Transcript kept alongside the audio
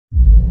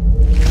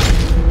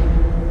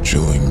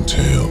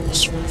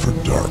Tales for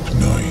Dark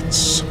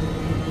Nights.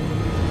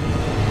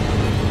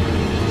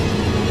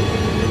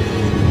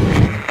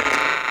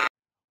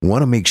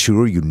 Want to make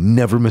sure you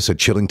never miss a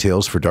Chilling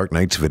Tales for Dark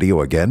Nights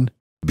video again?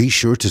 Be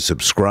sure to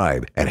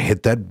subscribe and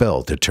hit that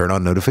bell to turn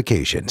on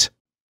notifications.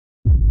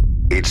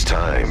 It's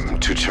time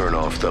to turn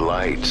off the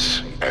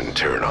lights and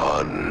turn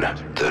on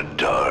the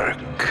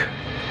dark.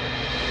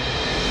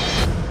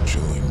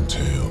 Chilling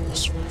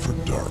Tales for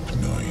Dark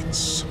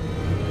Nights.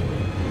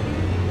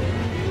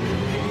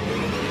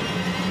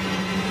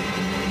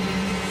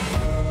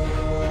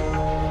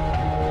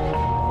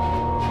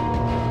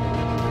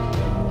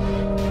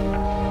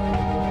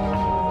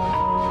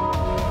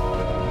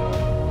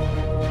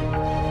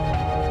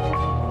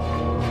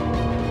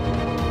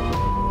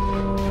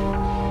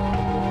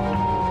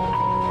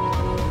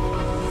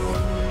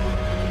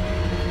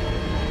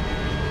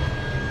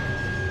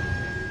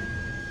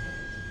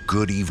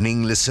 Good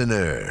evening,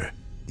 listener.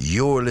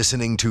 You're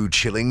listening to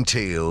Chilling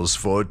Tales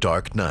for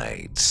Dark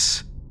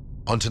Nights.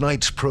 On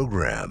tonight's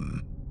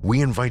program,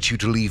 we invite you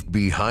to leave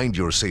behind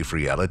your safe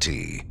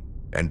reality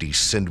and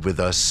descend with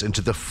us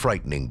into the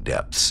frightening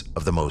depths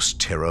of the most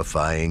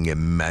terrifying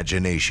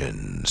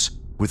imaginations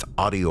with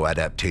audio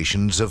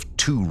adaptations of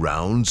 2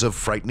 rounds of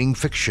frightening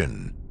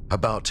fiction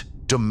about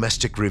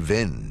domestic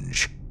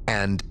revenge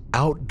and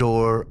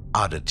outdoor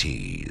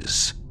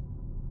oddities.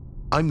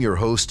 I'm your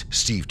host,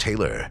 Steve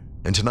Taylor,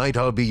 and tonight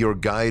I'll be your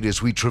guide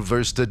as we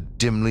traverse the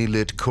dimly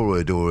lit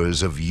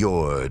corridors of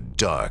your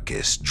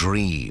darkest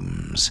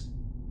dreams.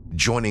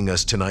 Joining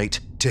us tonight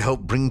to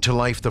help bring to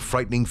life the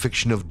frightening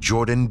fiction of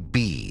Jordan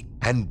B.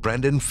 and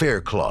Brandon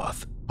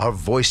Faircloth are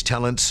voice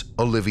talents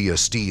Olivia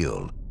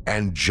Steele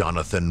and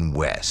Jonathan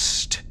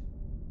West.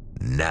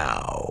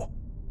 Now,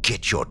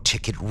 get your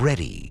ticket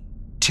ready,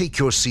 take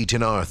your seat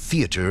in our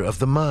theater of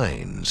the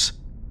minds,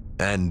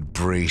 and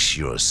brace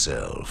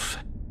yourself.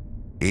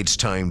 It's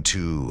time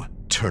to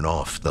turn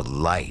off the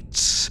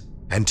lights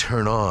and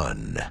turn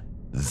on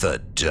the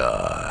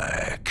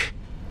dark.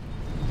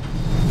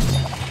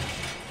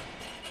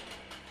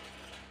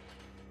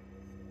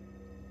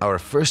 Our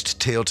first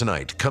tale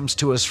tonight comes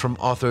to us from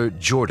author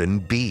Jordan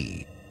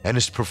B. and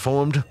is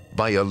performed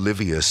by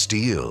Olivia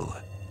Steele.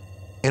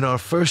 In our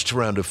first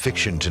round of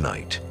fiction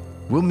tonight,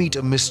 we'll meet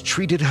a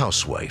mistreated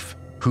housewife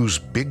whose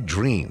big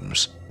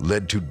dreams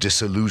led to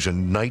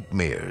disillusioned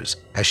nightmares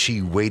as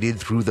she waded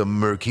through the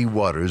murky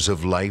waters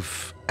of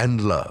life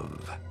and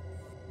love.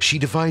 She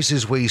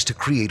devises ways to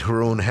create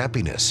her own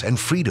happiness and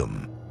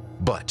freedom,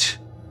 but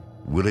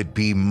will it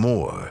be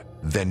more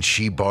than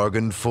she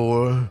bargained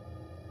for?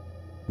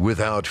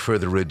 Without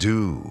further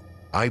ado,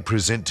 I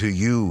present to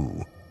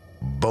you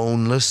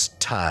Boneless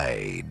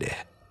Tide.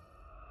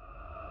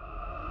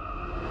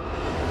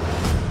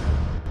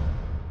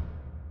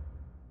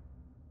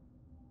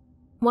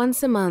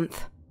 Once a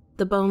month,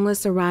 the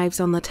Boneless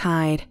arrives on the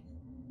tide.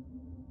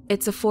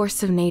 It's a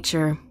force of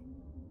nature,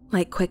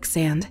 like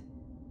quicksand.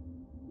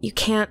 You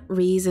can't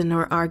reason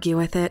or argue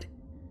with it.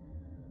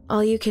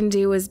 All you can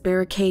do is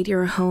barricade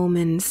your home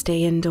and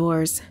stay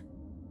indoors.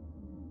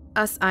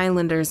 Us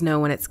islanders know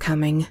when it's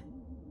coming.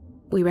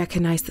 We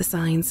recognize the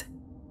signs.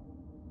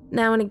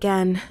 Now and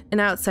again, an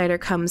outsider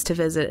comes to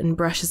visit and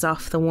brushes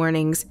off the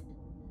warnings.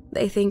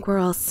 They think we're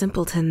all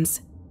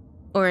simpletons,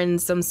 or in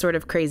some sort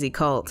of crazy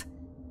cult.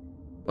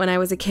 When I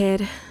was a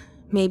kid,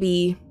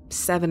 maybe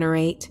 7 or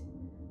 8,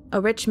 a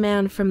rich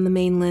man from the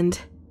mainland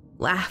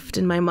laughed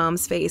in my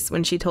mom's face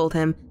when she told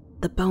him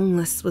the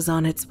Boneless was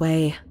on its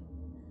way.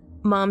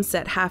 Mom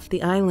said half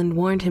the island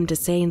warned him to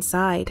stay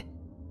inside,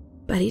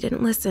 but he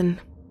didn't listen.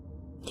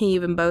 He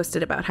even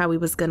boasted about how he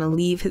was going to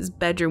leave his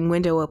bedroom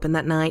window open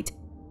that night,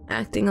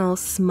 acting all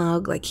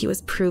smug like he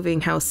was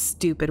proving how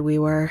stupid we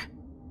were.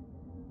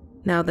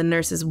 Now the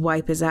nurses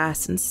wipe his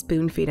ass and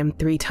spoon-feed him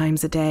 3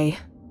 times a day.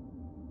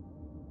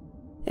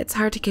 It's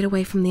hard to get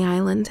away from the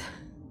island.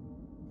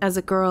 As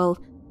a girl,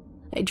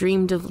 I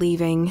dreamed of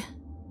leaving,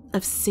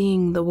 of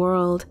seeing the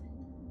world,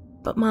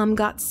 but Mom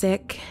got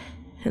sick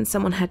and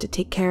someone had to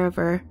take care of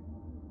her,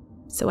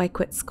 so I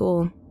quit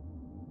school.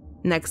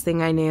 Next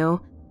thing I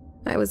knew,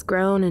 I was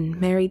grown and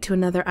married to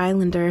another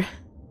islander,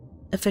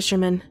 a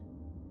fisherman.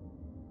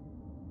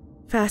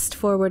 Fast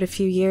forward a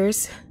few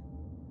years,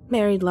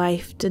 married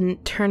life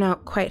didn't turn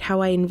out quite how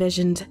I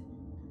envisioned.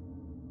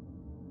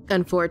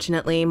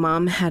 Unfortunately,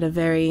 Mom had a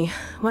very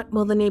what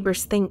will the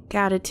neighbors think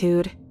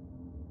attitude.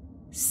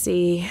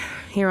 See,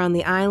 here on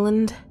the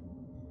island,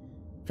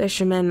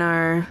 fishermen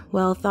are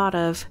well thought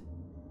of.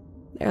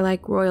 They're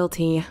like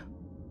royalty,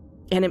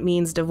 and it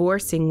means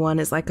divorcing one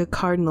is like a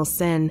cardinal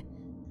sin.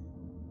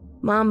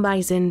 Mom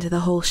buys into the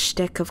whole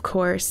shtick, of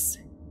course.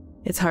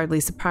 It's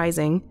hardly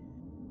surprising.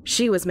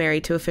 She was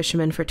married to a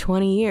fisherman for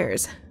 20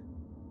 years.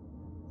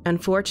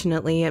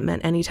 Unfortunately, it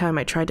meant any time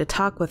I tried to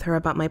talk with her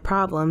about my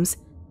problems,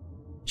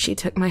 she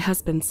took my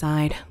husband's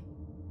side.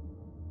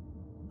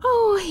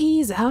 "Oh,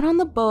 he's out on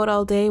the boat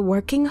all day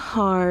working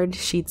hard,"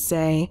 she'd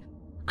say.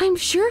 "I'm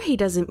sure he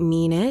doesn't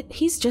mean it.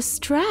 He's just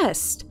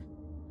stressed.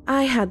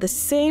 I had the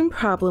same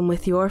problem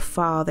with your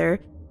father.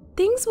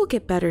 Things will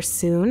get better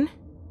soon.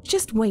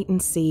 Just wait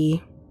and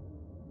see."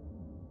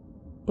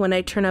 When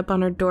I'd turn up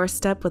on her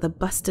doorstep with a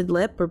busted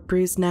lip or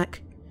bruised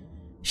neck,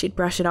 she'd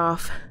brush it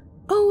off.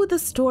 "Oh, the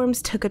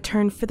storms took a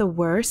turn for the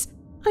worse.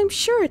 I'm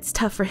sure it's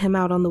tough for him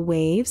out on the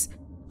waves.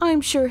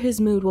 I'm sure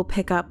his mood will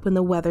pick up when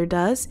the weather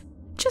does.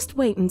 Just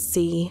wait and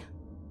see."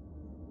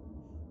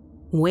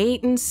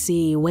 Wait and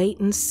see, wait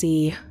and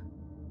see.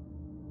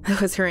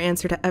 That was her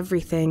answer to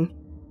everything.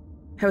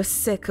 I was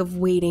sick of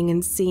waiting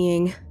and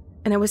seeing,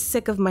 and I was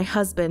sick of my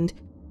husband,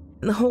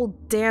 and the whole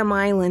damn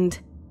island.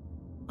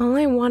 All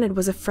I wanted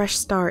was a fresh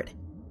start.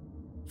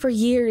 For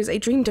years, I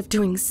dreamed of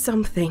doing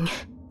something,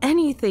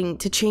 anything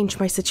to change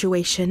my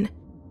situation,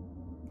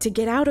 to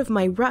get out of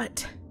my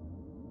rut.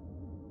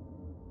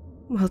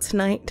 Well,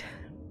 tonight,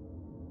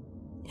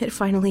 it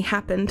finally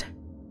happened.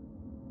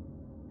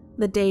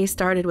 The day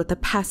started with a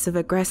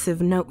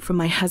passive-aggressive note from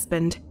my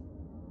husband.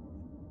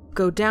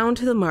 "Go down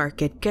to the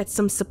market, get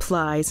some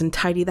supplies, and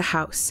tidy the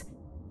house.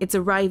 It's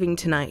arriving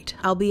tonight.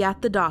 I'll be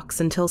at the docks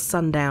until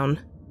sundown."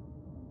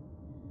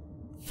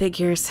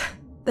 Figures.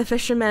 The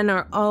fishermen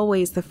are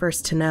always the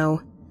first to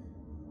know.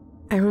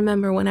 I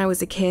remember when I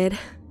was a kid,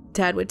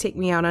 Dad would take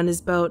me out on his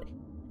boat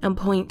and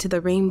point to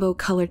the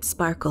rainbow-colored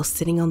sparkle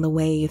sitting on the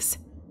waves.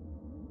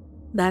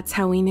 That's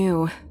how we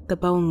knew the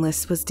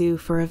Boneless was due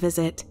for a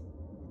visit.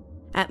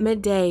 At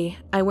midday,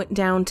 I went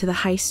down to the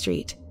high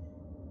street.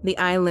 The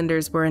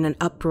islanders were in an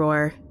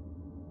uproar.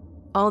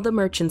 All the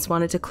merchants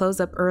wanted to close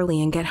up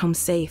early and get home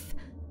safe,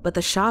 but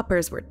the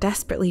shoppers were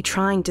desperately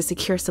trying to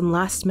secure some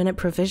last-minute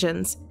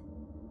provisions.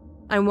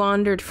 I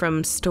wandered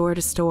from store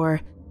to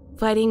store,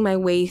 fighting my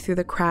way through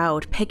the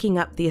crowd, picking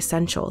up the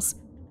essentials.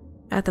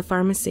 At the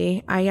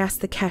pharmacy, I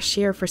asked the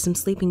cashier for some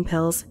sleeping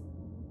pills,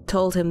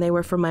 told him they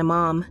were for my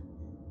mom.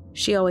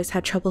 She always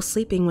had trouble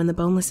sleeping when the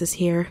Boneless is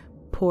here,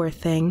 poor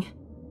thing.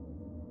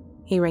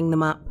 He rang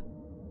them up.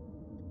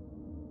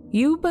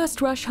 "You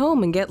best rush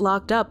home and get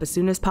locked up as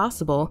soon as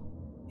possible.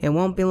 It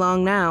won't be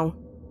long now."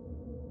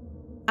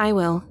 "I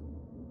will."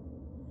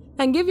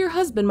 "And give your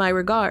husband my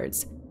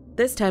regards.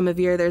 This time of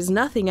year there's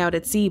nothing out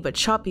at sea but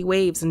choppy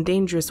waves and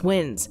dangerous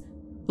winds.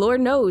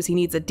 Lord knows he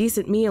needs a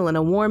decent meal and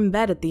a warm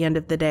bed at the end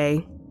of the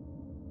day."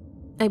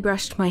 I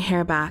brushed my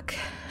hair back,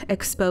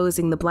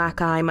 exposing the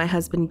black eye my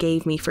husband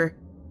gave me for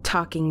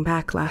talking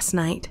back last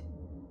night.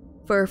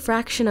 For a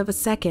fraction of a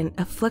second,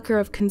 a flicker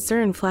of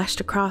concern flashed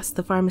across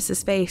the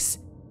pharmacist's face.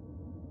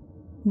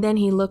 Then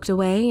he looked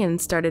away and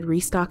started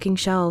restocking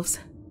shelves.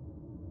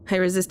 I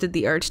resisted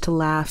the urge to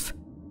laugh,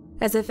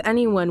 as if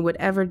anyone would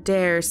ever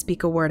dare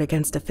speak a word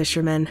against a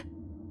fisherman.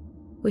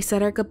 We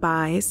said our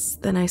goodbyes,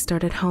 then I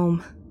started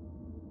home.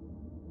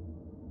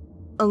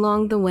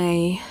 Along the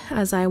way,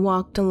 as I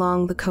walked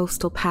along the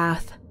coastal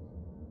path,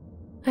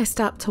 I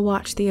stopped to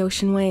watch the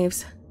ocean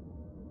waves.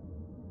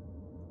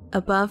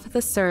 Above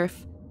the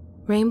surf,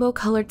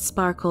 rainbow-colored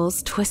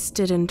sparkles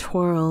twisted and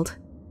twirled.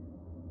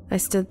 I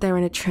stood there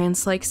in a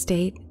trance-like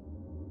state,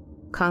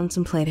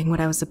 contemplating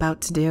what I was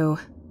about to do.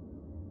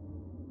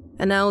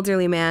 An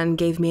elderly man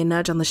gave me a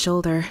nudge on the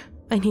shoulder.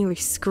 I nearly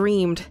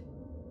screamed.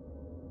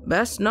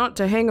 "Best not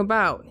to hang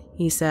about,"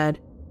 he said.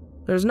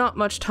 "There's not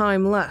much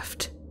time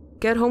left.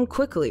 Get home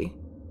quickly.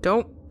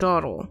 Don't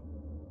dawdle."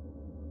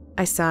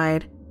 I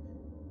sighed.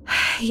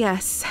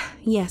 Yes,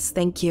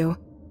 thank you."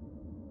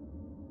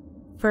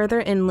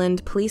 Further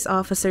inland, police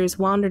officers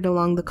wandered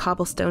along the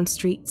cobblestone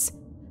streets,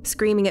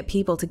 screaming at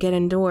people to get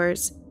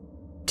indoors.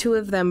 2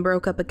 of them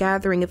broke up a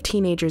gathering of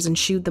teenagers and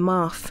shooed them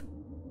off.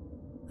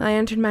 I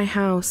entered my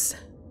house,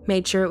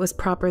 made sure it was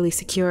properly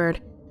secured,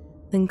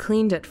 then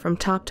cleaned it from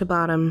top to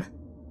bottom.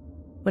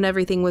 When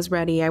everything was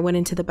ready, I went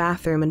into the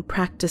bathroom and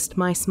practiced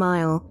my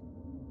smile.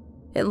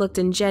 It looked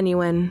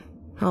ingenuine,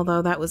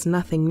 although that was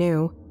nothing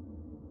new.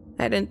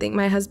 I didn't think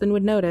my husband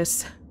would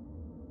notice.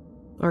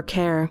 Or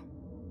care.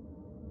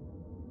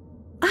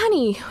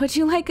 "Honey, would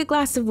you like a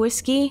glass of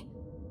whiskey?"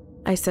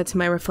 I said to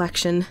my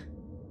reflection.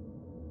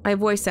 My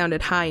voice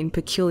sounded high and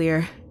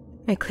peculiar.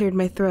 I cleared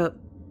my throat.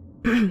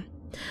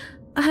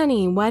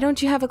 "Honey, why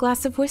don't you have a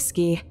glass of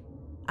whiskey?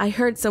 I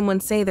heard someone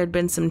say there'd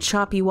been some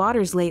choppy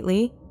waters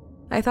lately.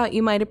 I thought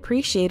you might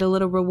appreciate a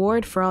little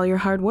reward for all your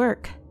hard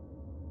work."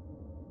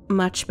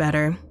 Much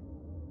better.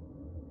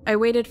 I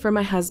waited for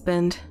my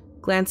husband,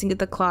 glancing at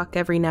the clock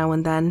every now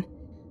and then.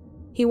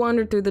 He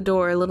wandered through the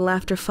door a little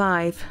after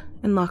 5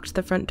 and locked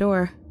the front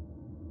door.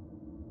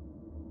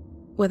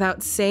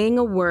 Without saying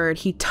a word,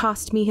 he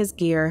tossed me his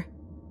gear.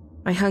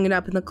 I hung it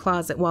up in the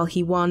closet while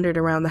he wandered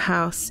around the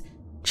house,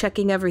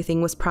 checking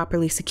everything was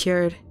properly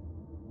secured.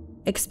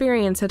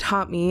 Experience had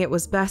taught me it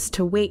was best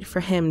to wait for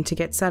him to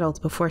get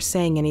settled before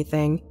saying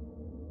anything.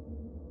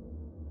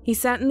 He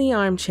sat in the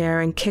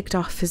armchair and kicked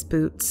off his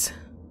boots.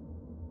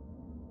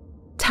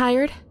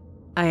 "Tired?"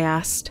 I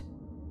asked.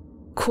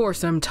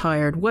 "Course I'm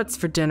tired. What's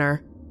for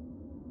dinner?"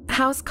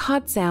 "How's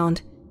cod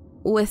sound?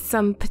 With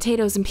some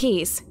potatoes and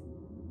peas?"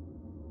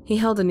 He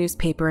held a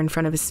newspaper in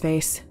front of his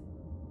face.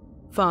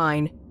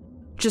 "Fine.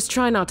 Just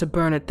try not to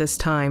burn it this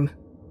time."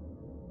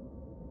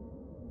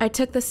 I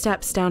took the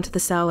steps down to the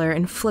cellar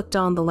and flicked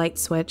on the light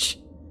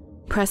switch.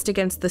 Pressed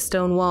against the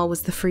stone wall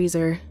was the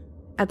freezer.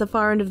 At the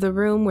far end of the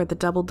room were the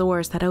double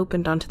doors that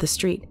opened onto the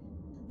street.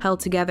 held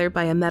together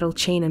by a metal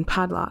chain and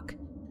padlock,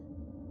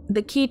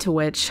 the key to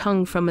which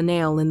hung from a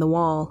nail in the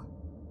wall.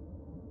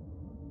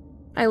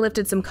 I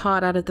lifted some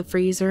cod out of the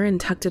freezer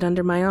and tucked it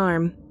under my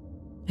arm.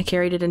 I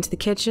carried it into the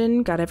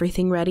kitchen, got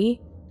everything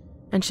ready,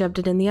 and shoved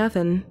it in the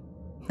oven.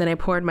 Then I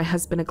poured my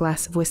husband a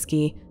glass of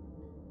whiskey,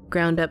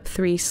 ground up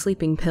 3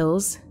 sleeping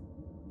pills,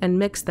 and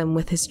mixed them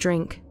with his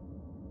drink.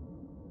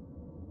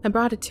 I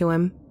brought it to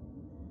him.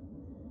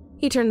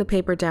 He turned the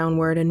paper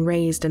downward and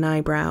raised an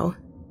eyebrow.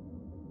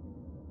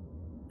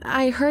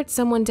 "I heard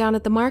someone down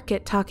at the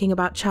market talking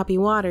about choppy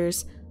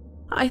waters.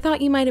 I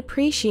thought you might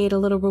appreciate a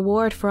little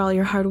reward for all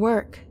your hard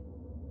work."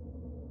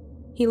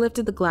 He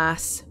lifted the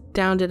glass,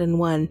 downed it in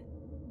one,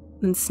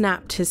 then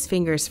snapped his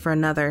fingers for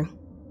another.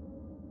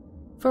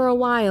 For a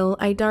while,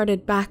 I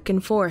darted back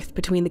and forth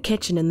between the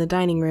kitchen and the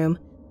dining room,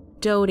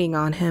 doting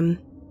on him.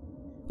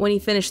 When he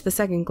finished the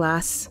second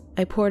glass,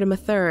 I poured him a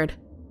third,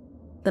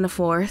 then a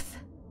fourth,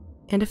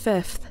 and a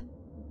fifth.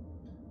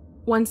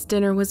 Once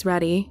dinner was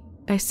ready,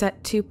 I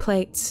set 2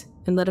 plates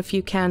and lit a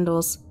few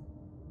candles.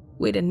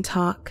 We didn't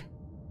talk.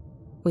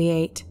 We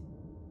ate.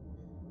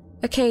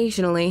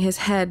 Occasionally, his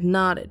head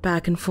nodded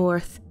back and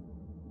forth.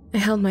 I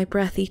held my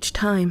breath each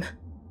time.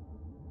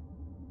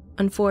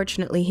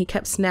 Unfortunately, he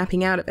kept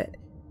snapping out of it.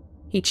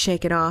 He'd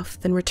shake it off,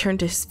 then return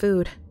to his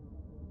food.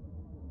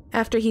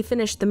 After he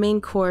finished the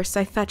main course,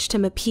 I fetched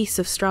him a piece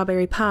of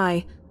strawberry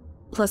pie,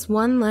 plus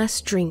 1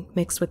 last drink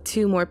mixed with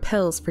 2 more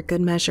pills for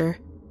good measure.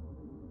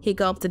 He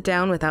gulped it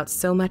down without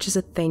so much as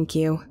a thank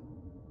you.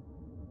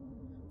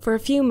 For a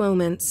few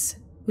moments,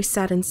 we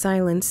sat in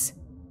silence.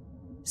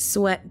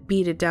 Sweat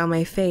beaded down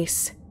my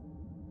face.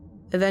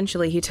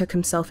 Eventually, he took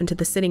himself into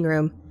the sitting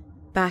room,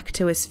 back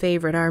to his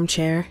favorite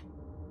armchair.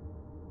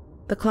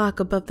 The clock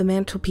above the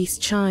mantelpiece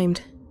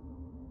chimed.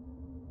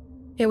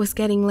 It was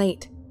getting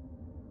late.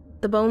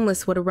 The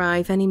Boneless would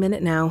arrive any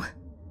minute now.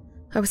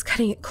 I was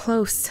cutting it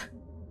close.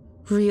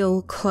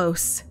 Real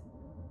close.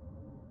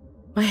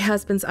 My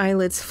husband's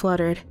eyelids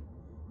fluttered,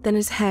 then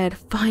his head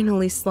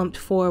finally slumped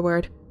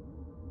forward.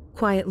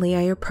 Quietly,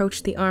 I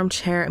approached the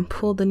armchair and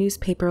pulled the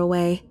newspaper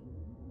away.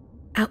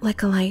 Out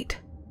like a light.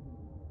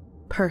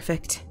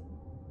 Perfect.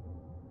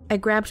 I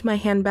grabbed my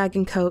handbag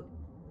and coat,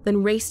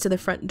 then raced to the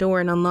front door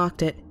and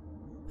unlocked it.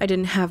 I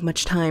didn't have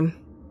much time.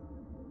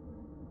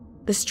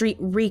 The street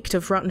reeked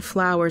of rotten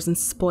flowers and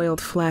spoiled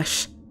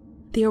flesh.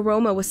 The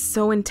aroma was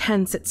so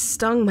intense it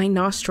stung my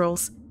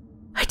nostrils.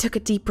 I took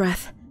a deep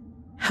breath,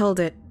 held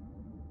it,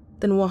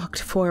 then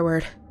walked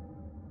forward.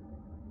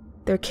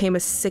 There came a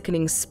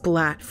sickening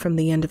splat from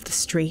the end of the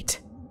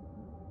street.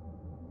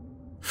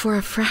 For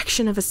a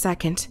fraction of a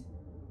second,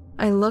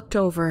 I looked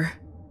over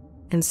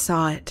and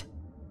saw it.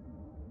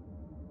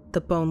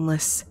 The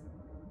Boneless.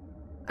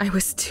 I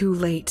was too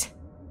late.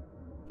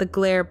 The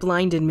glare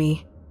blinded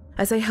me.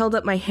 As I held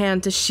up my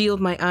hand to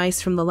shield my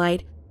eyes from the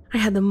light, I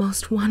had the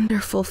most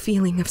wonderful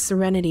feeling of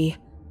serenity,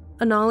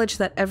 a knowledge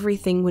that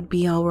everything would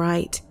be all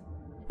right,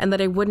 and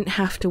that I wouldn't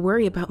have to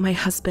worry about my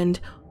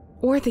husband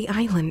or the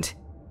island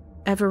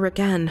ever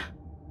again.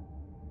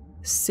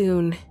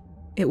 Soon,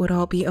 it would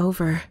all be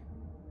over.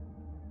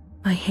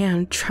 My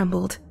hand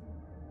trembled.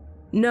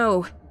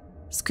 "No!"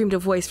 screamed a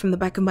voice from the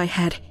back of my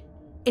head.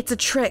 "It's a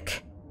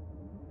trick!"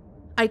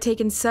 I'd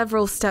taken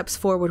several steps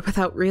forward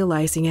without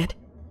realizing it.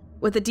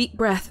 With a deep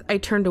breath, I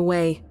turned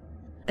away.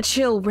 A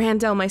chill ran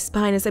down my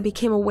spine as I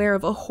became aware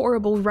of a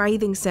horrible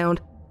writhing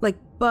sound, like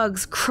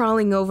bugs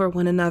crawling over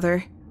one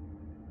another.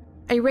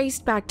 I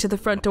raced back to the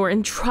front door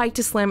and tried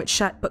to slam it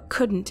shut, but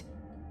couldn't.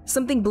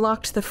 Something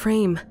blocked the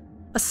frame.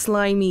 A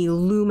slimy,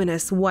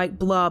 luminous white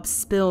blob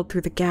spilled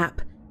through the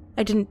gap.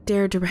 I didn't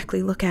dare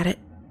directly look at it.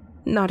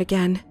 Not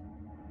again.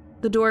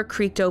 The door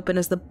creaked open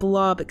as the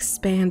blob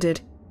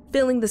expanded,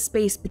 filling the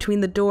space between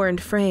the door and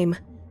frame.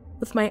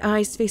 With my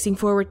eyes facing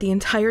forward the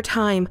entire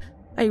time,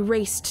 I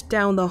raced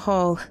down the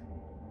hall.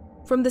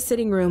 From the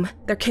sitting room,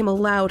 there came a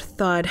loud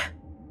thud.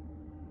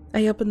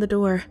 I opened the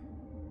door.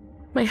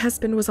 My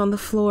husband was on the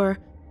floor,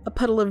 a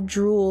puddle of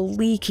drool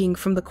leaking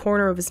from the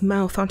corner of his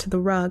mouth onto the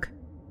rug.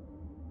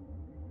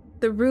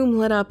 The room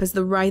lit up as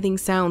the writhing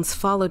sounds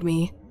followed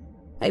me.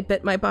 I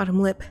bit my bottom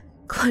lip,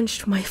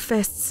 clenched my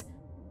fists.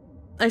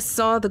 I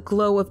saw the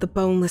glow of the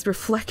Boneless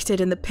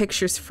reflected in the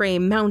picture's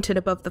frame mounted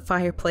above the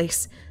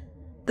fireplace.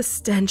 The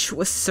stench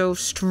was so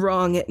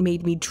strong it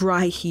made me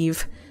dry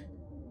heave.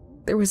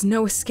 There was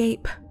no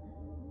escape.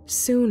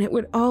 Soon it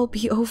would all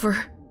be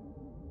over.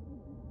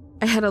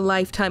 I had a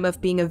lifetime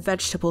of being a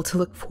vegetable to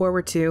look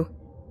forward to.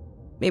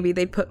 Maybe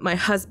they'd put my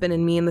husband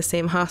and me in the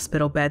same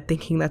hospital bed,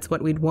 thinking that's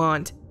what we'd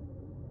want.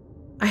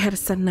 I had a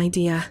sudden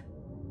idea.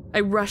 I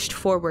rushed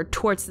forward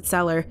towards the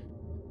cellar.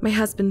 My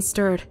husband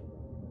stirred.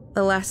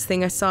 The last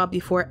thing I saw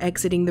before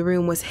exiting the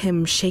room was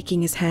him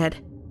shaking his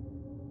head.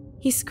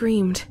 He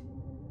screamed,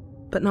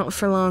 but not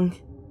for long.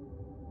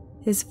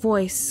 His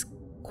voice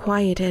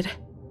quieted,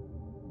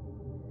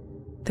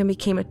 then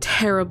became a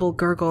terrible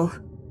gurgle.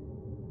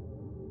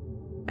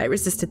 I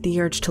resisted the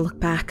urge to look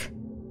back.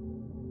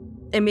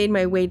 I made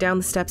my way down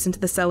the steps into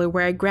the cellar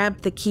where I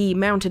grabbed the key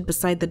mounted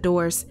beside the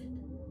doors.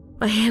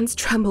 My hands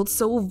trembled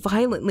so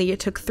violently it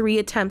took 3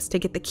 attempts to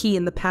get the key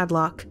in the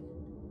padlock.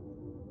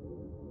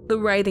 The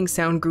writhing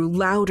sound grew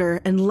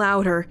louder and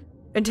louder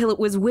until it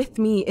was with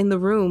me in the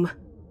room.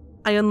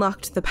 I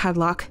unlocked the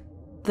padlock,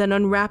 then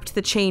unwrapped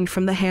the chain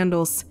from the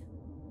handles.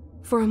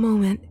 For a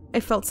moment, I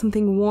felt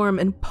something warm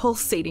and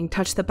pulsating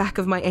touch the back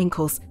of my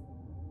ankles.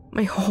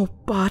 My whole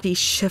body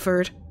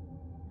shivered.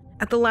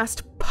 At the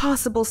last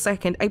possible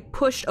second, I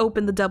pushed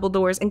open the double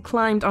doors and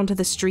climbed onto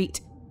the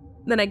street.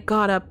 Then I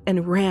got up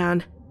and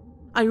ran.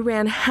 I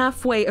ran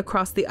halfway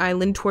across the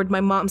island toward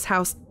my mom's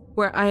house,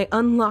 where I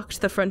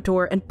unlocked the front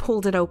door and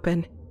pulled it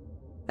open.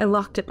 I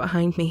locked it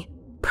behind me,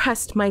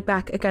 pressed my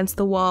back against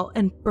the wall,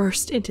 and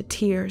burst into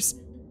tears.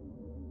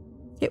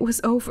 It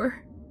was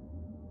over.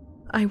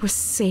 I was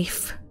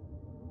safe.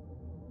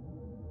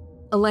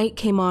 A light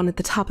came on at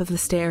the top of the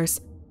stairs.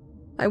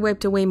 I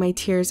wiped away my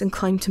tears and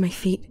climbed to my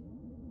feet.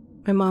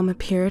 My mom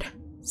appeared,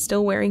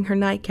 still wearing her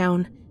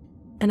nightgown,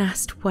 and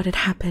asked what had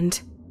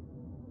happened.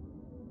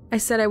 I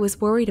said I was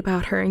worried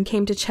about her and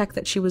came to check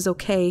that she was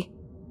okay.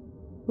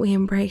 We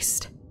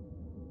embraced.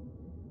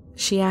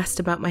 She asked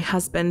about my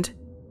husband.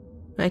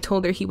 I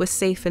told her he was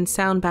safe and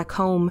sound back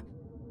home,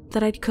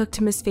 that I'd cooked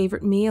him his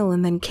favorite meal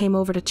and then came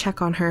over to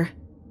check on her.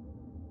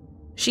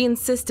 She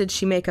insisted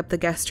she make up the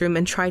guest room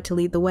and tried to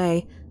lead the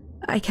way.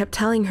 I kept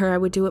telling her I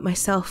would do it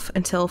myself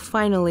until,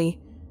 finally,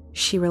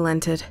 she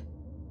relented.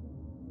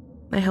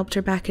 I helped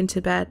her back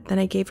into bed, then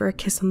I gave her a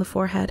kiss on the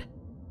forehead.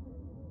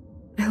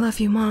 "I love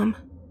you, Mom."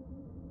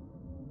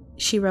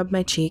 She rubbed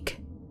my cheek.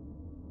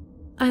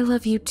 "I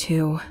love you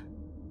too."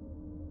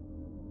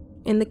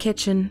 In the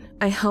kitchen,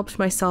 I helped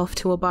myself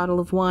to a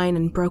bottle of wine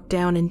and broke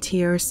down in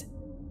tears.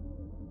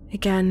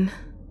 Again,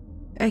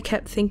 I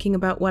kept thinking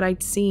about what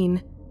I'd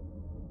seen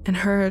and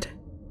heard.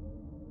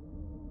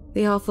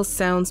 The awful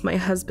sounds my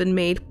husband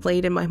made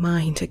played in my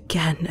mind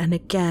again and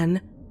again.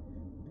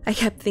 I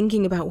kept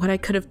thinking about what I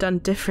could have done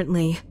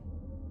differently,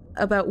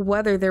 about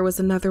whether there was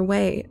another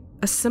way,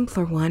 a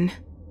simpler one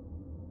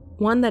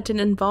that didn't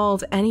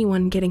involve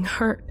anyone getting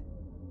hurt.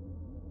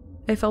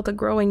 I felt a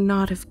growing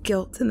knot of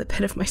guilt in the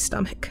pit of my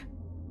stomach.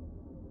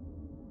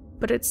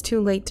 But it's too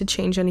late to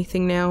change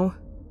anything now.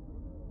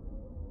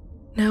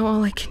 Now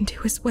all I can do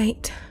is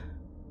wait.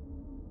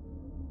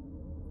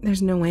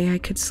 There's no way I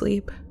could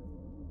sleep.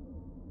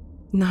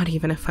 Not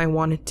even if I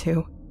wanted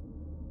to.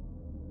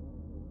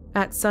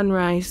 At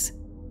sunrise,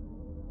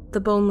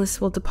 the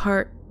Boneless will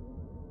depart.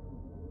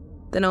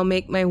 Then I'll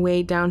make my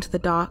way down to the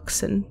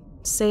docks and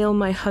sail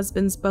my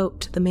husband's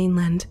boat to the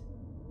mainland.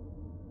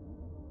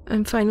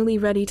 I'm finally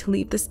ready to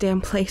leave this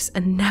damn place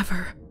and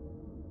never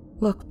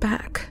look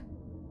back.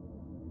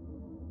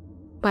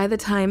 By the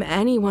time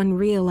anyone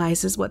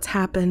realizes what's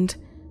happened,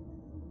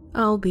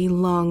 I'll be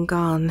long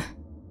gone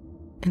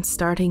and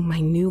starting my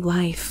new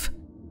life.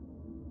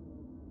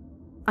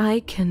 I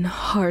can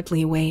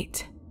hardly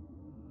wait.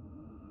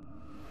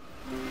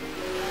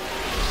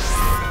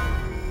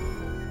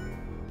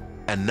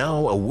 And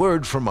now a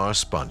word from our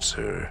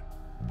sponsor,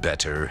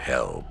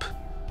 BetterHelp.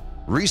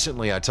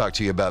 Recently, I talked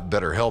to you about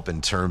BetterHelp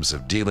in terms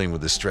of dealing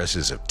with the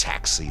stresses of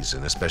tax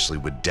season, especially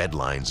with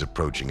deadlines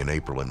approaching in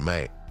April and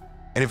May.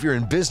 And if you're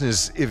in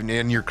business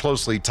and you're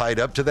closely tied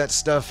up to that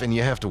stuff and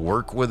you have to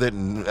work with it,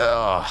 and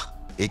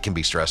it can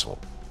be stressful.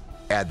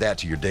 Add that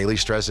to your daily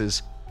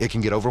stresses, it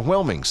can get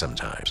overwhelming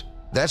sometimes.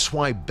 That's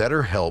why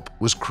BetterHelp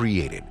was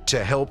created,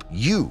 to help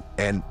you,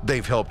 and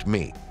they've helped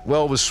me.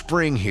 Well, with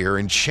spring here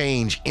and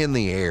change in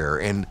the air,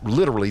 and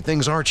literally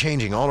things are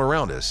changing all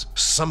around us,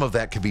 some of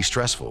that can be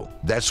stressful.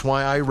 That's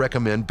why I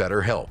recommend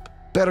BetterHelp.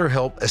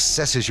 BetterHelp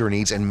assesses your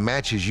needs and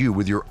matches you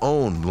with your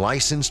own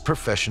licensed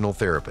professional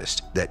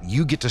therapist that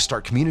you get to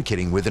start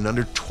communicating with in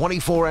under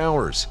 24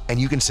 hours,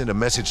 and you can send a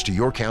message to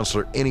your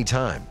counselor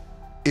anytime.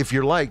 If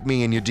you're like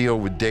me and you deal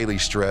with daily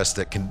stress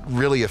that can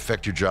really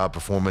affect your job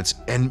performance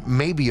and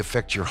maybe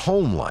affect your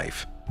home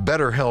life,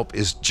 BetterHelp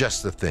is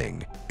just the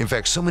thing. In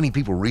fact, so many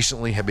people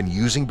recently have been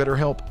using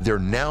BetterHelp, they're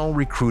now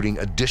recruiting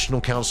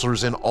additional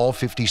counselors in all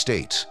 50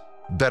 states.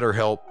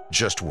 BetterHelp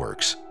just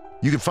works.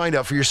 You can find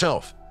out for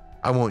yourself.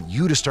 I want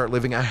you to start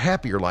living a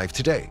happier life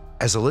today.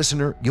 As a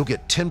listener, you'll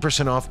get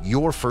 10% off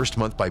your first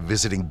month by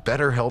visiting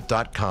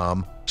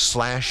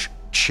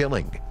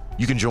betterhelp.com/chilling.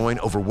 You can join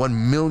over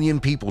 1 million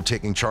people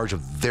taking charge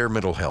of their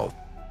mental health.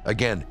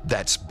 Again,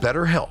 that's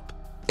BetterHelp,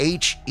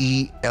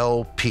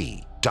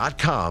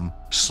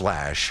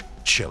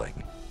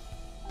 HELP.com/chilling.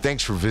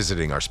 Thanks for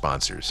visiting our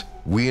sponsors.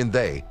 We and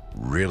they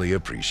really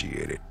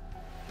appreciate it.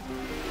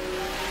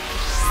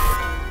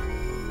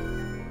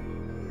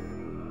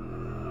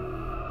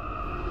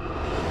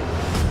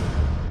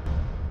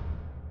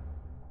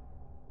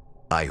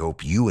 I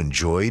hope you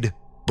enjoyed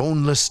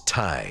Boneless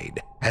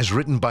Tide, as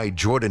written by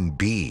Jordan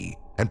B.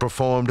 and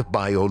performed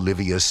by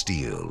Olivia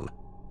Steele.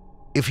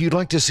 If you'd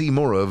like to see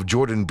more of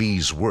Jordan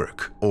B.'s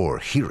work, or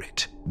hear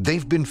it,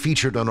 they've been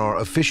featured on our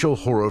official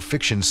horror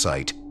fiction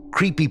site,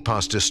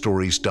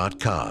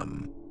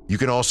 Creepypastastories.com. You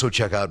can also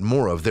check out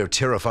more of their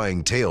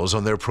terrifying tales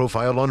on their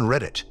profile on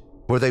Reddit,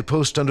 where they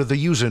post under the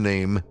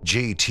username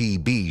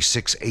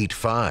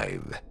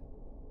JTB685.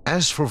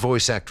 As for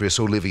voice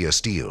actress Olivia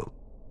Steele,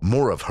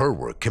 more of her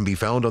work can be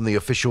found on the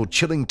official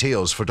Chilling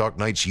Tales for Dark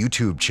Nights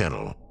YouTube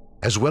channel,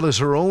 as well as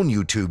her own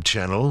YouTube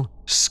channel,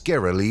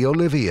 Scarily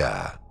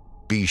Olivia.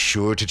 Be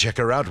sure to check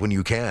her out when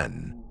you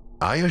can.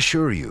 I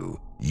assure you,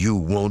 you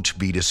won't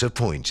be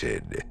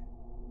disappointed.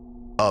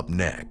 Up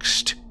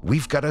next,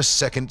 we've got a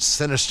second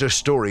sinister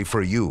story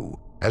for you,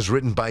 as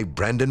written by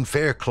Brandon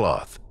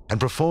Faircloth and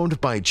performed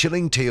by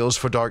Chilling Tales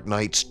for Dark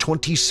Nights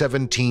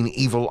 2017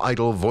 Evil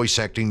Idol voice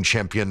acting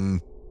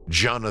champion,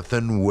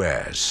 Jonathan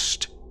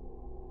West.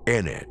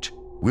 In it,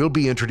 we'll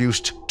be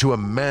introduced to a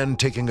man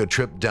taking a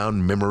trip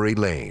down memory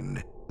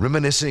lane,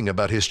 reminiscing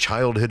about his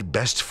childhood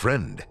best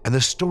friend and the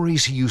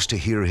stories he used to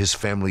hear his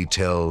family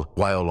tell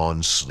while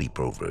on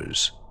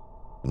sleepovers.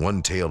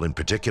 One tale in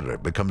particular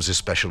becomes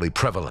especially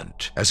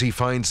prevalent as he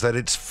finds that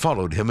it's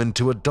followed him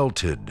into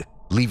adulthood,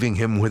 leaving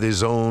him with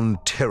his own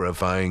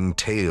terrifying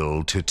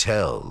tale to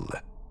tell.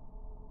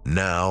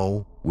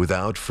 Now,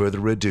 without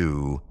further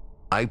ado,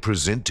 I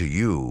present to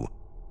you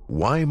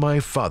Why My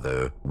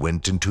Father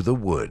Went into the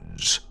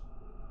Woods.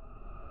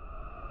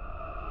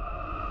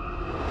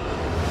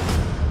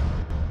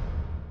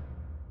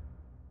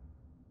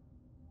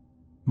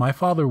 My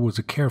father was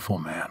a careful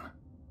man,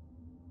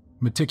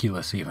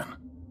 meticulous even.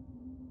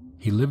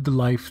 He lived a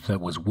life that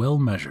was well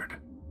measured,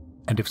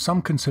 and if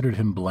some considered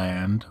him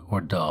bland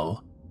or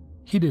dull,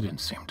 he didn't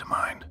seem to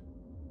mind.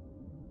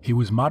 He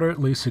was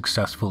moderately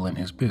successful in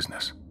his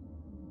business.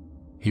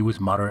 He was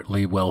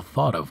moderately well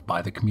thought of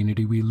by the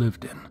community we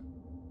lived in.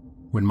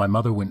 When my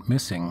mother went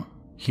missing,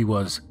 he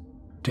was,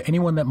 to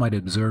anyone that might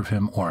observe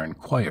him or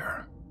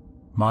inquire,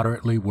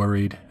 moderately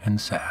worried and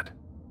sad.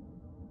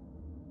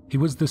 He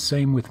was the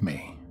same with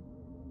me.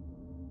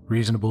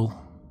 Reasonable,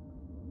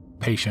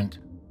 patient,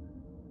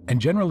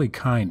 and generally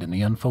kind in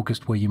the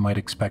unfocused way you might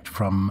expect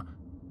from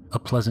a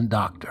pleasant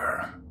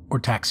doctor or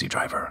taxi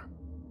driver.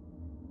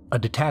 A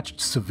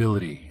detached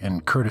civility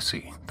and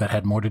courtesy that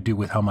had more to do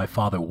with how my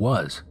father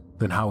was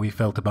than how he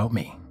felt about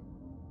me.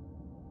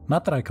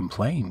 Not that I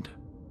complained.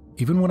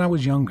 Even when I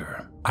was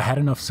younger, I had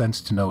enough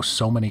sense to know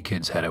so many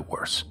kids had it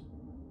worse.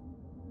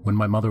 When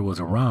my mother was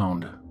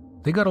around,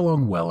 they got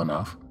along well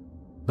enough,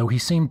 though he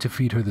seemed to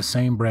feed her the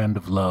same brand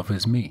of love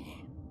as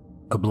me.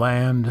 A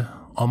bland,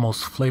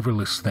 almost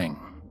flavorless thing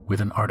with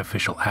an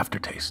artificial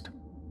aftertaste.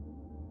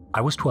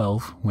 I was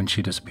 12 when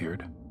she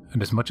disappeared,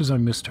 and as much as I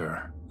missed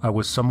her, I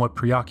was somewhat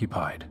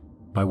preoccupied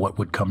by what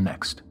would come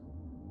next.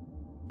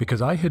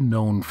 Because I had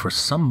known for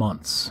some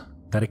months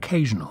that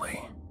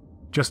occasionally,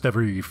 just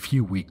every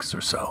few weeks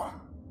or so,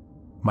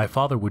 my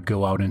father would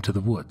go out into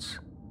the woods.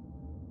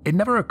 It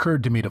never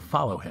occurred to me to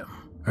follow him,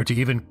 or to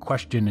even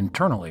question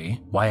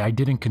internally why I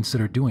didn't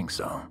consider doing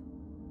so.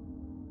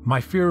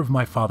 My fear of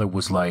my father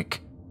was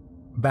like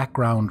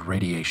background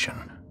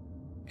radiation,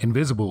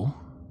 invisible,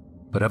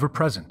 but ever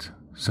present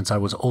since I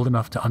was old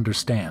enough to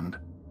understand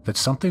that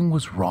something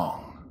was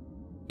wrong,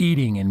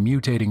 eating and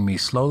mutating me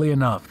slowly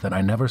enough that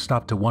I never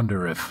stopped to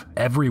wonder if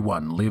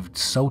everyone lived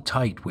so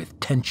tight with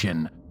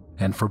tension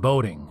and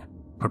foreboding,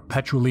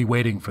 perpetually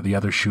waiting for the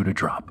other shoe to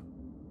drop.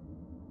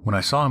 When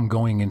I saw him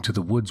going into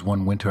the woods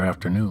one winter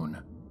afternoon,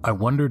 I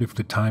wondered if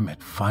the time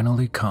had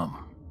finally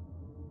come.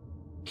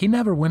 He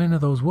never went into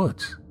those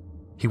woods.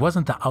 He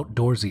wasn't the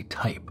outdoorsy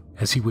type,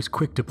 as he was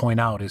quick to point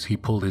out as he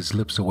pulled his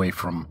lips away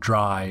from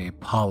dry,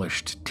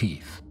 polished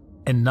teeth,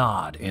 and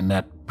nod in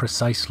that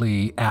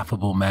precisely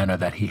affable manner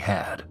that he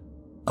had,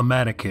 a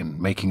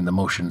mannequin making the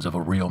motions of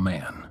a real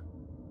man.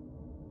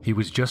 He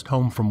was just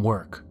home from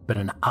work, but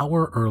an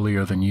hour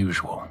earlier than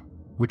usual,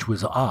 which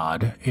was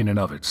odd in and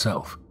of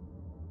itself.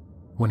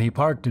 When he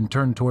parked and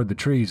turned toward the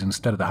trees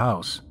instead of the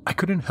house, I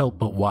couldn't help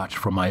but watch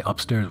from my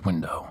upstairs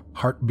window,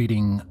 heart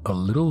beating a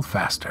little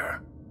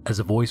faster, as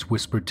a voice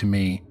whispered to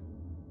me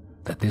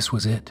that this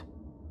was it.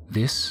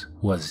 This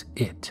was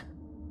it.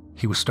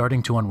 He was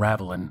starting to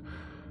unravel, and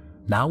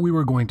now we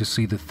were going to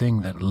see the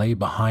thing that lay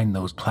behind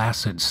those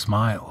placid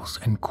smiles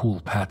and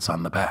cool pats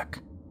on the back.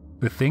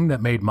 The thing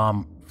that made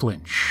Mom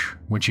flinch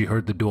when she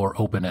heard the door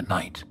open at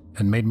night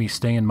and made me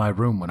stay in my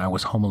room when I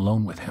was home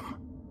alone with him.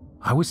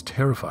 I was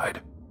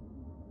terrified,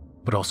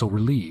 but also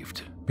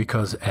relieved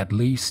because at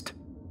least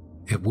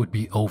it would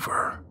be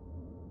over.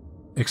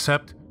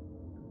 Except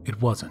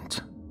it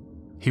wasn't.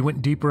 He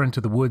went deeper into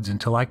the woods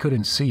until I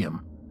couldn't see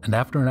him, and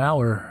after an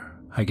hour,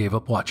 I gave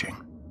up watching.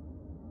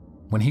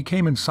 When he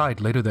came inside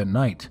later that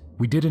night,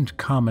 we didn't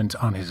comment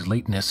on his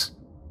lateness,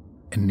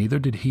 and neither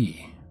did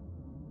he.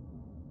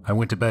 I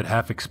went to bed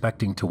half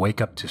expecting to wake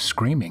up to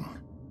screaming,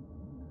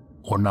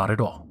 or not at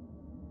all.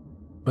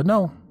 But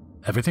no,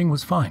 everything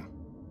was fine.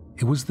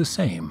 It was the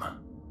same,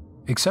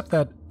 except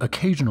that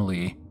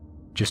occasionally,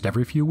 just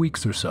every few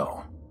weeks or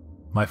so,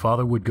 my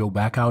father would go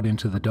back out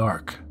into the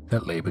dark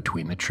that lay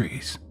between the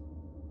trees.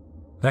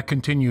 That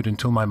continued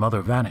until my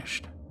mother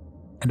vanished,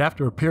 and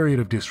after a period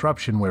of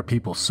disruption where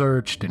people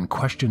searched and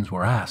questions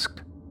were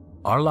asked,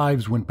 our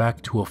lives went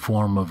back to a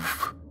form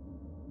of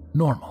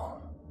normal.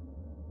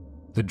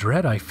 The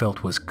dread I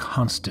felt was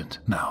constant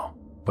now,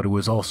 but it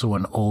was also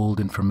an old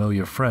and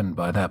familiar friend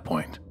by that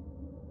point.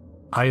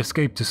 I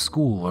escaped to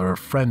school or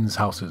friends'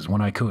 houses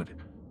when I could,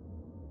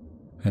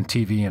 and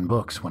TV and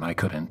books when I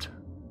couldn't.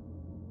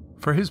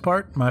 For his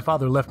part, my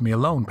father left me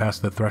alone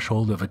past the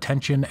threshold of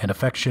attention and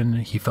affection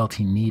he felt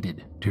he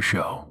needed to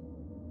show.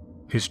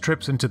 His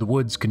trips into the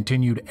woods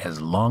continued as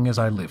long as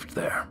I lived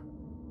there.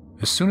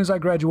 As soon as I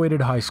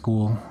graduated high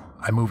school,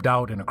 I moved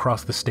out and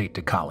across the state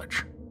to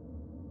college.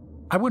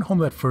 I went home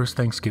that first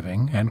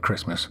Thanksgiving and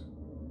Christmas,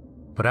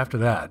 but after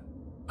that,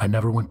 I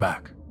never went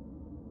back.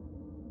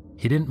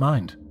 He didn't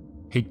mind.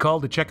 He'd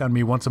call to check on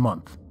me once a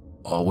month,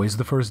 always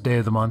the first day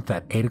of the month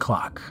at 8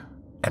 o'clock,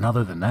 and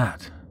other than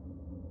that,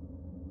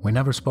 we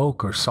never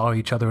spoke or saw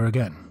each other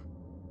again.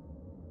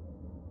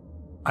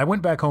 I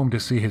went back home to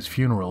see his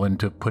funeral and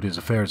to put his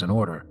affairs in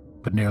order,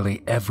 but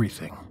nearly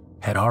everything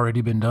had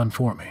already been done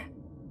for me.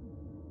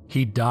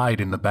 He died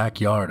in the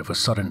backyard of a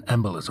sudden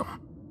embolism,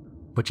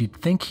 but you'd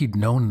think he'd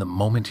known the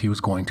moment he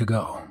was going to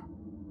go.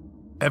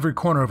 Every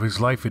corner of his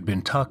life had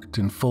been tucked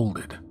and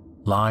folded,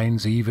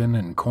 lines even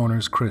and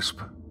corners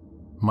crisp,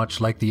 much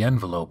like the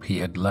envelope he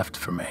had left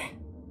for me.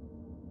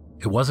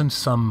 It wasn't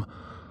some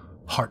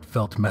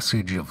heartfelt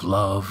message of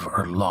love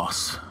or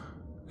loss,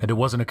 and it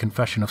wasn't a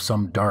confession of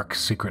some dark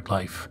secret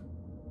life.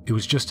 It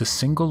was just a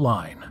single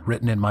line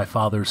written in my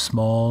father's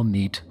small,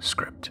 neat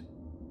script.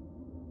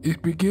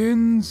 "It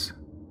begins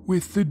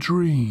with the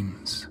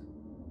dreams."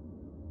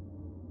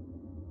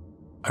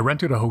 I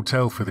rented a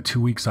hotel for the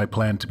 2 weeks I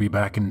planned to be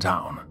back in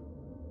town.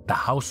 The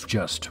house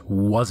just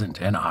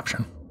wasn't an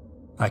option.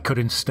 I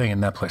couldn't stay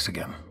in that place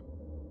again.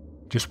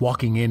 Just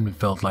walking in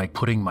felt like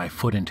putting my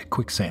foot into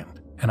quicksand,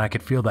 and I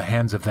could feel the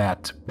hands of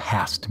that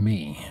past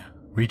me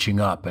reaching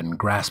up and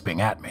grasping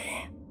at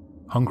me,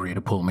 hungry to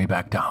pull me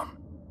back down.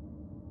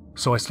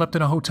 So I slept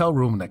in a hotel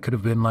room that could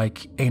have been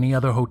like any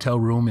other hotel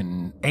room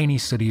in any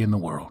city in the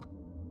world.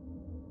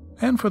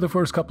 And for the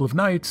first couple of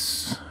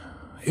nights,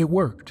 it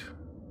worked.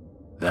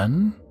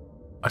 Then,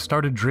 I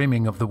started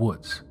dreaming of the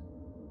woods.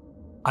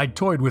 I'd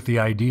toyed with the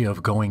idea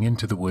of going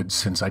into the woods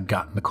since I'd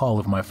gotten the call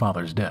of my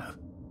father's death.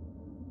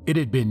 It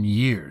had been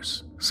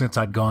years since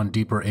I'd gone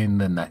deeper in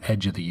than the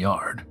edge of the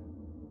yard.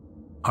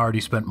 I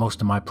already spent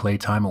most of my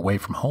playtime away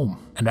from home,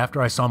 and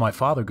after I saw my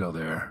father go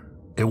there,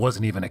 it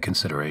wasn't even a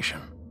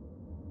consideration.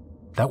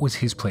 That was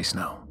his place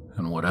now,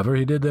 and whatever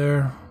he did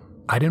there,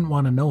 I didn't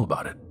want to know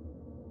about it.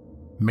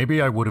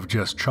 Maybe I would have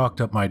just chalked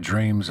up my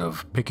dreams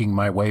of picking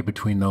my way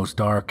between those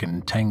dark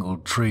and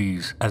tangled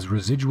trees as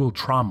residual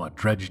trauma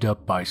dredged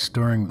up by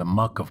stirring the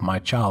muck of my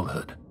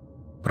childhood.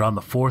 But on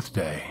the fourth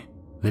day,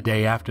 the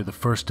day after the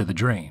first of the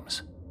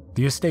dreams,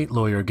 the estate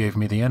lawyer gave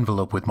me the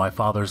envelope with my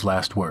father's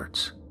last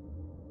words.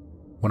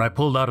 When I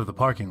pulled out of the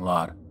parking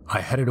lot,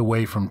 I headed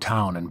away from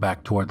town and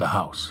back toward the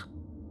house.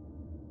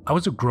 I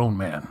was a grown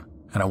man,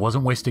 and I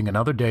wasn't wasting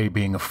another day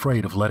being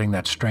afraid of letting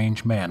that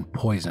strange man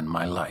poison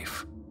my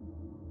life.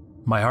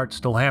 My heart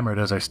still hammered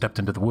as I stepped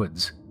into the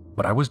woods,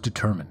 but I was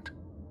determined.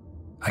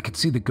 I could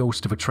see the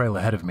ghost of a trail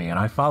ahead of me, and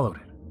I followed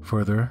it,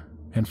 further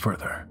and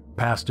further,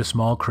 past a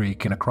small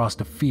creek and across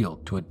a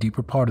field to a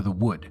deeper part of the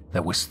wood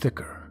that was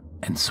thicker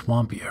and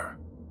swampier.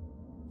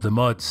 The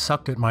mud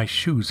sucked at my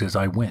shoes as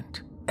I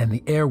went, and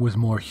the air was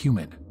more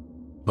humid,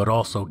 but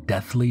also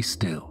deathly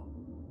still.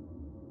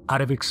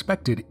 I'd have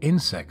expected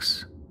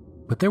insects,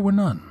 but there were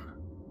none.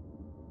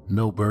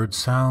 No bird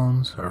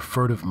sounds or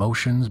furtive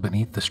motions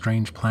beneath the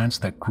strange plants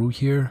that grew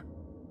here.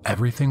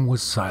 Everything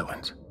was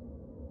silent.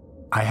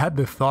 I had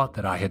the thought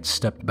that I had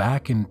stepped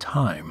back in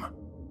time,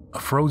 a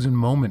frozen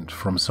moment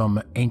from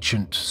some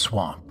ancient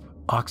swamp,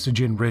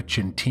 oxygen-rich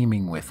and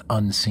teeming with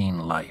unseen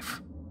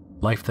life.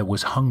 Life that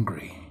was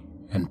hungry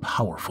and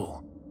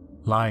powerful,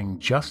 lying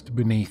just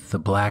beneath the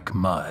black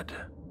mud,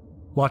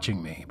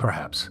 watching me,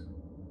 perhaps,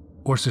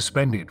 or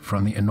suspended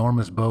from the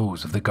enormous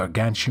boughs of the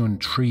gargantuan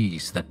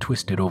trees that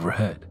twisted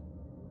overhead.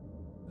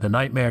 The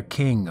nightmare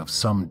king of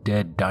some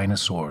dead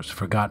dinosaur's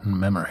forgotten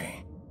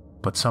memory,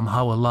 but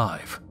somehow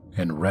alive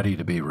and ready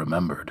to be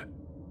remembered.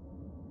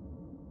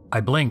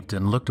 I blinked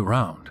and looked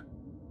around.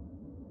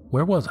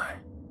 Where was I?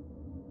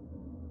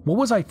 What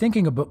was I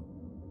thinking about?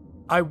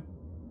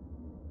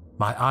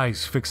 My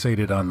eyes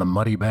fixated on the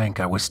muddy bank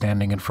I was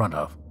standing in front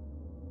of.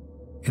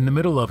 In the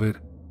middle of it,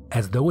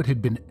 as though it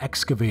had been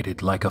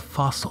excavated like a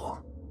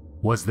fossil,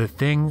 was the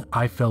thing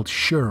I felt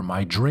sure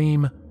my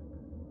dream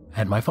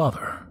and my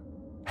father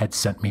had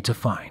sent me to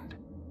find.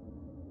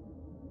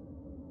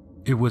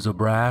 It was a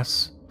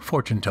brass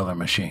fortune-teller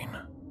machine.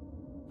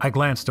 I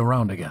glanced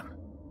around again.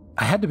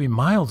 I had to be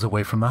miles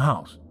away from the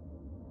house.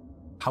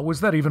 How was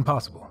that even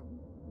possible?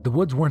 The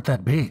woods weren't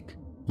that big.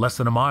 Less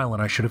than a mile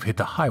and I should have hit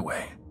the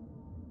highway.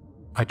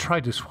 I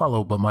tried to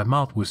swallow, but my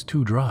mouth was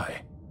too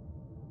dry.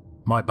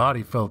 My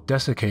body felt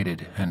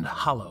desiccated and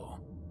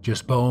hollow,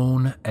 just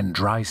bone and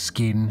dry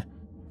skin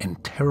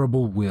and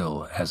terrible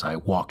will as I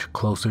walked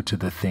closer to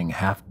the thing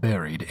half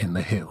buried in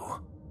the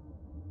hill.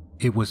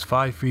 It was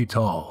 5 feet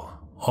tall,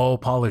 all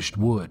polished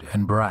wood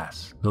and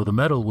brass, though the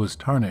metal was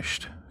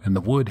tarnished and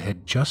the wood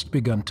had just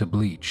begun to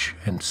bleach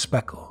and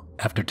speckle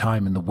after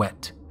time in the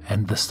wet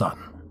and the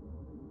sun.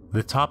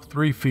 The top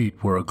 3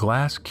 feet were a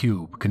glass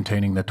cube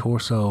containing the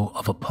torso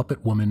of a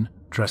puppet woman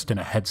dressed in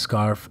a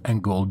headscarf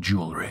and gold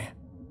jewelry.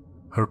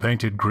 Her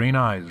painted green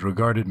eyes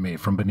regarded me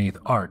from beneath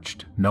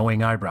arched,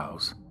 knowing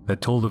eyebrows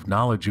that told of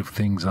knowledge of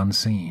things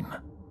unseen.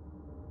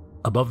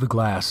 Above the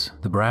glass,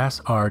 the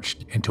brass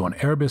arched into an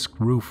arabesque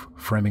roof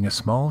framing a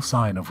small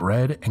sign of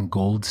red and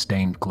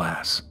gold-stained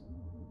glass.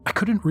 I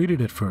couldn't read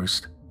it at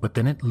first, but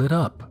then it lit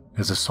up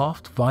as a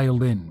soft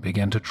violin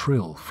began to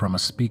trill from a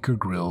speaker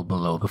grill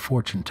below the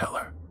fortune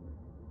teller.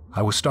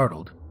 I was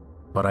startled,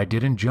 but I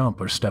didn't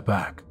jump or step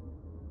back.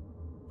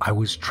 I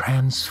was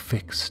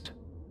transfixed.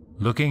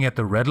 Looking at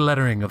the red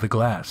lettering of the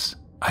glass,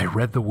 I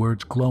read the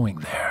words glowing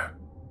there.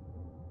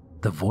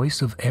 The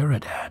voice of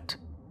Aradat.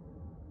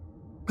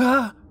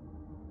 Ah!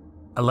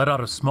 I let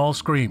out a small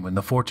scream when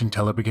the fortune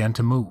teller began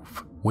to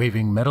move,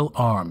 waving metal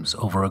arms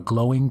over a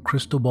glowing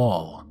crystal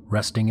ball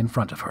resting in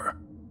front of her.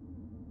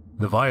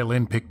 The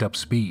violin picked up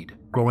speed,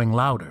 growing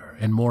louder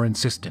and more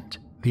insistent,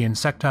 the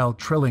insectile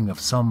trilling of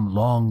some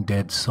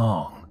long-dead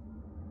song.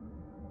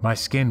 My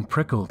skin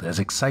prickled as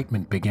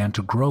excitement began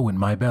to grow in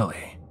my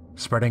belly,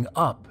 spreading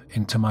up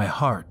into my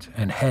heart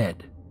and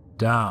head,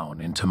 down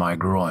into my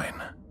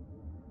groin.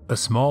 A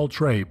small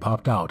tray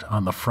popped out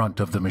on the front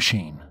of the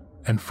machine,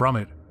 and from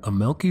it, a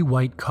milky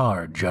white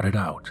card jutted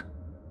out.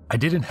 I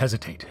didn't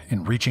hesitate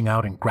in reaching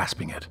out and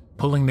grasping it,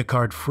 pulling the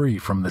card free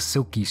from the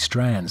silky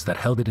strands that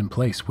held it in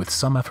place with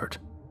some effort.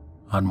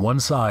 On one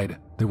side,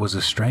 there was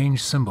a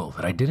strange symbol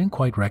that I didn't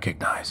quite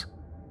recognize,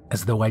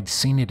 as though I'd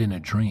seen it in a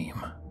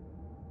dream.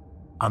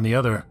 On the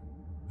other,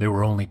 there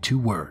were only 2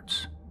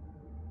 words.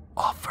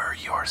 Offer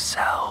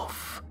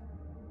yourself.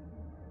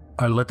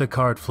 I let the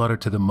card flutter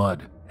to the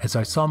mud as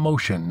I saw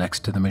motion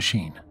next to the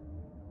machine.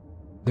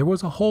 There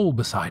was a hole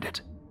beside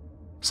it.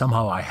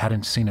 Somehow I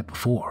hadn't seen it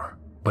before,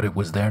 but it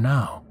was there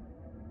now.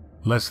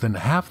 Less than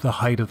half the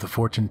height of the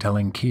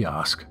fortune-telling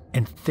kiosk,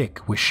 and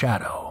thick with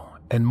shadow,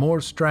 and more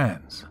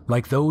strands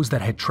like those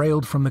that had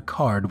trailed from the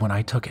card when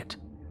I took it.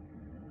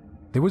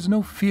 There was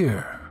no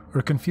fear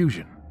or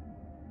confusion.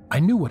 I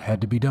knew what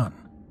had to be done.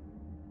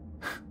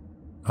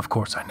 Of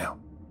course I knew.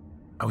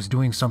 I was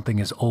doing something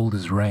as old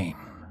as rain,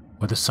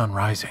 or the sun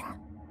rising,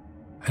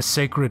 as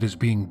sacred as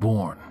being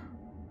born,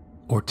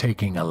 or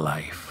taking a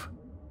life.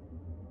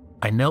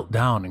 I knelt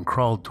down and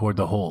crawled toward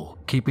the hole,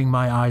 keeping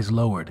my eyes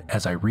lowered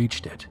as I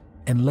reached it,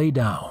 and lay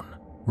down,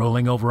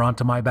 rolling over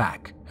onto my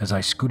back as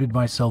I scooted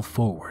myself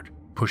forward,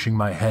 pushing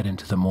my head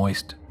into the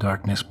moist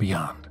darkness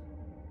beyond.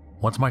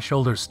 Once my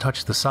shoulders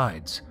touched the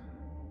sides,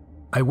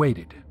 I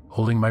waited,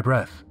 holding my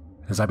breath,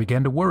 as I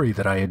began to worry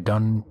that I had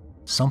done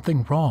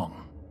something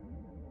wrong.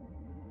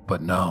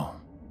 But no.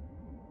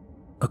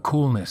 A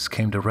coolness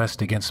came to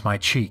rest against my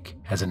cheek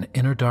as an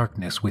inner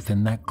darkness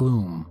within that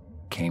gloom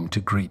came to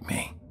greet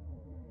me.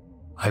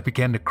 I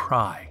began to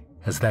cry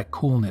as that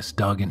coolness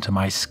dug into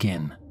my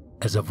skin,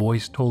 as a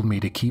voice told me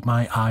to keep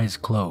my eyes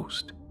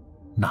closed,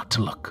 not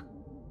to look.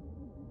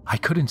 I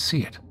couldn't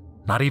see it,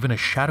 not even a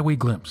shadowy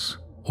glimpse,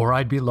 or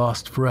I'd be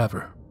lost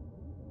forever.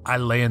 I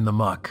lay in the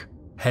muck,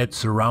 head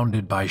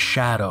surrounded by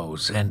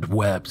shadows and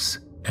webs,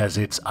 as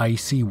its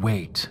icy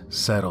weight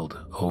settled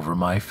over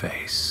my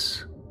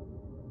face.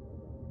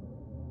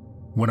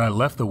 When I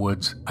left the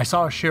woods, I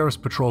saw a sheriff's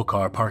patrol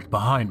car parked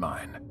behind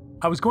mine.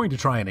 I was going to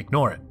try and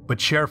ignore it,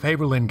 but Sheriff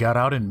Haverlin got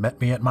out and met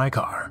me at my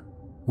car.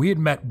 We had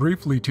met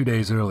briefly 2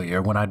 days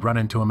earlier when I'd run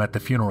into him at the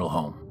funeral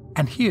home,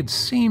 and he had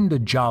seemed a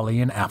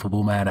jolly and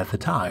affable man at the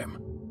time.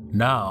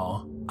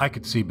 Now, I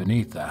could see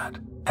beneath that,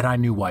 and I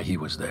knew why he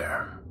was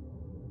there.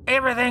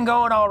 Everything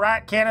going all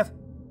right, Kenneth?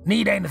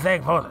 Need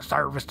anything for the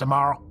service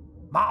tomorrow?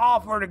 My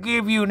offer to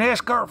give you an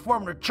escort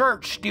from the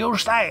church still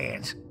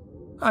stands.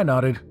 I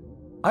nodded.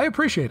 I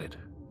appreciate it.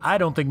 I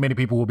don't think many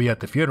people will be at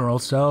the funeral,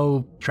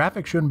 so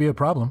traffic shouldn't be a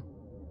problem.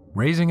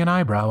 Raising an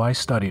eyebrow, I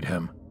studied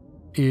him.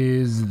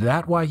 Is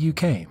that why you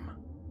came?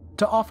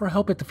 To offer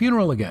help at the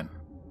funeral again?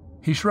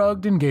 He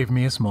shrugged and gave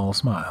me a small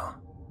smile.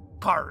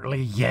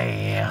 Partly,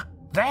 yeah.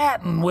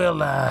 That and,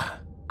 well,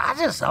 I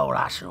just thought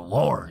I should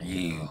warn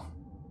you.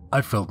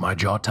 I felt my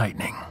jaw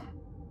tightening.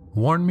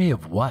 Warn me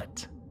of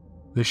what?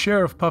 The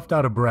sheriff puffed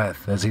out a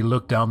breath as he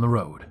looked down the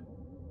road.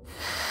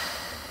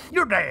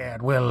 Your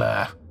dad,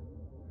 well,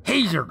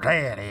 he's your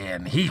dad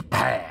and he's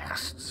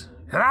passed.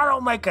 And I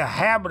don't make a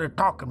habit of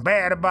talking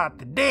bad about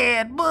the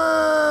dead,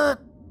 but...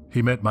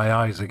 He met my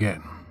eyes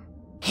again.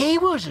 He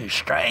was a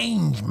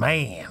strange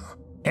man.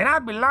 And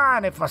I'd be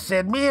lying if I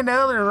said me and the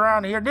others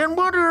around here didn't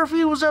wonder if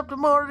he was up to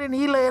more than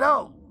he let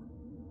on.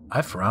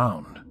 I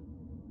frowned.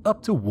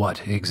 Up to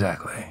what,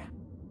 exactly?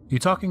 You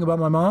talking about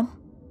my mom?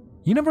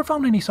 You never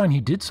found any sign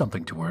he did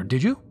something to her,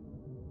 did you?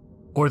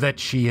 Or that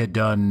she had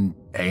done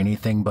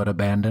anything but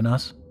abandon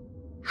us?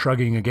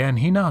 Shrugging again,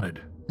 he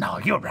nodded. No,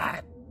 you're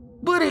right.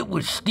 But it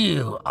was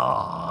still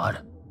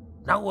odd.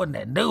 No one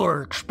that knew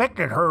her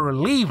expected her to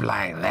leave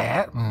like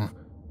that, and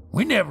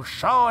we never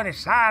saw any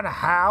sign of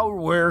how or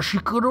where she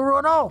could have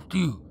run off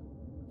to.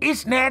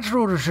 It's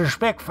natural to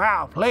suspect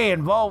foul play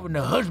involving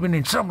the husband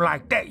in something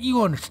like that,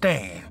 you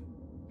understand.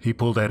 He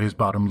pulled at his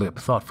bottom lip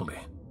thoughtfully.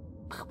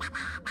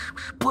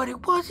 But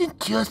it wasn't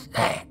just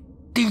that.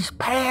 These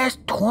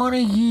past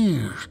 20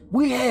 years,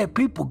 we had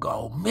people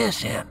go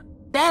missing.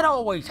 That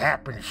always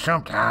happens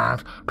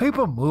sometimes.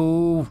 People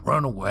move,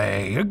 run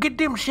away, or get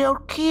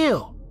themselves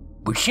killed.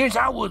 But since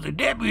I was a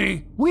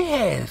deputy, we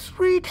had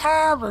 3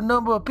 times the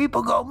number of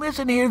people go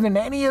missing here than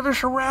any other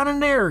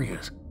surrounding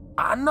areas.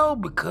 I know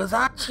because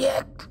I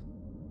checked.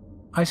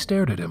 I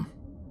stared at him.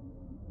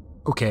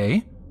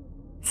 Okay,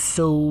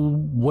 so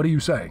what are you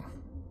saying?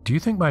 Do you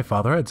think my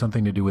father had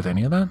something to do with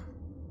any of that?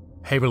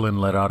 Haberlin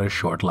let out a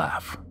short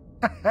laugh.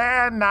 No,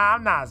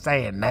 I'm not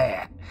saying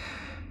that.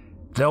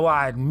 Though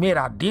I admit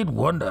I did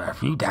wonder a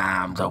few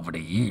times over the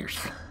years.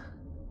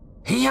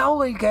 He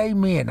always gave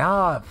me an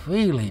odd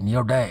feeling,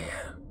 your dad.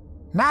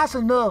 Nice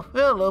enough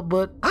fella,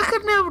 but I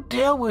could never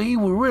tell what he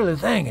was really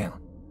thinking.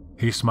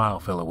 His smile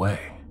fell away.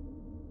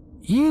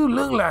 You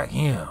look like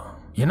him,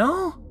 you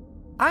know?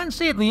 I didn't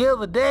see it the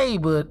other day,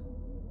 but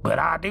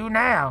I do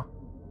now.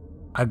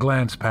 I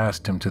glanced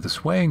past him to the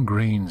swaying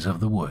greens of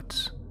the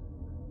woods.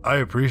 I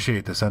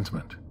appreciate the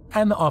sentiment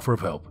and the offer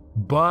of help,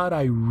 but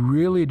I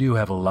really do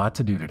have a lot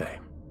to do today.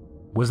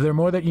 Was there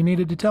more that you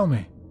needed to tell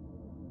me?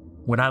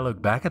 When I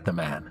looked back at the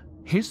man,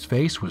 his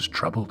face was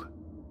troubled.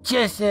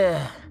 Just,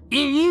 if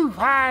you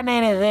find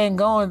anything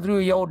going through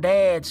your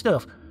dad's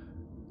stuff,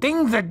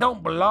 things that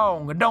don't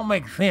belong or don't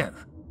make sense,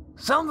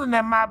 something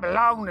that might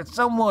belong to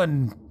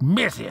someone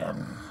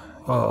missing,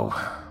 well,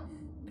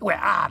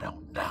 I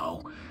don't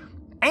know.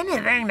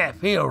 Anything that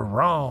feels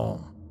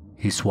wrong.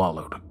 He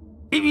swallowed.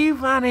 If you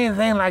find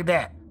anything like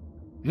that,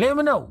 let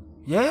me know,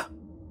 yeah?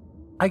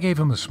 I gave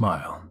him a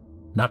smile.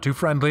 Not too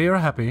friendly or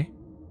happy,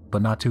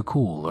 but not too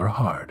cool or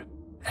hard,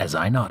 as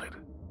I nodded.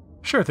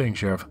 Sure thing,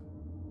 Sheriff.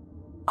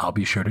 I'll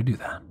be sure to do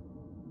that.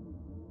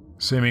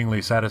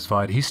 Seemingly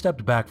satisfied, he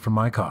stepped back from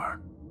my car.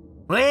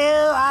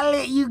 Well, I'll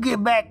let you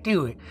get back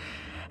to it.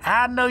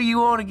 I know you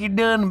want to get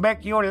done and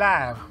back to your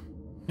life.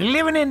 You're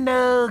living in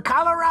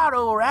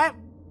Colorado, right?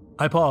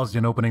 I paused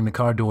in opening the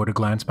car door to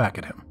glance back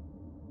at him.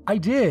 I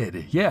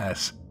did,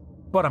 yes,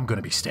 but I'm going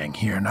to be staying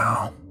here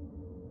now.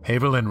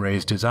 Haberlin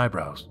raised his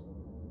eyebrows.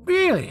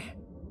 Really?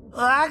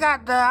 Well, I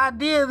got the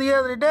idea the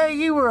other day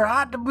you were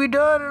hot to be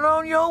done and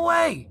on your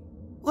way.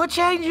 What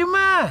changed your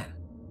mind?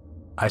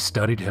 I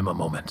studied him a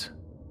moment.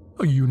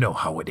 You know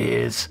how it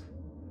is.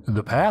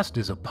 The past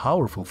is a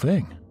powerful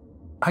thing.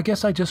 I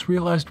guess I just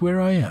realized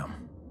where I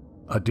am.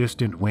 A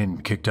distant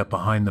wind kicked up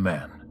behind the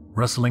man,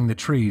 rustling the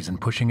trees and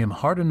pushing him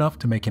hard enough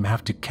to make him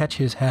have to catch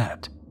his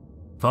hat.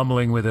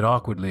 Fumbling with it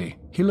awkwardly,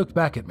 he looked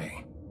back at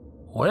me.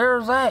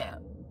 Where's that?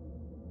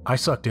 I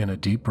sucked in a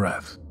deep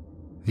breath.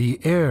 The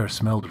air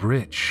smelled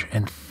rich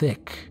and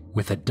thick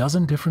with a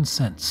dozen different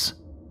scents.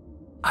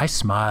 I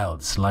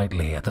smiled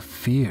slightly at the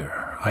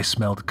fear I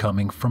smelled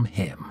coming from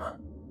him.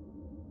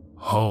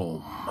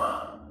 Home.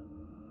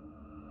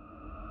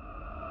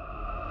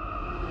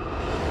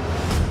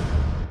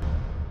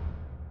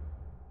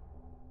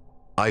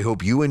 I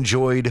hope you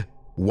enjoyed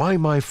Why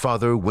My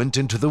Father Went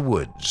into the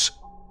Woods,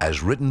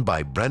 as written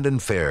by Brandon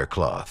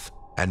Faircloth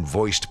and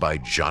voiced by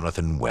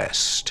Jonathan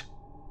West.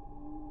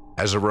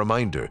 As a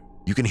reminder,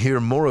 you can hear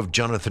more of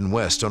Jonathan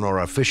West on our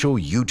official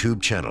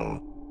YouTube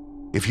channel.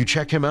 If you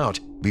check him out,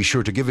 be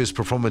sure to give his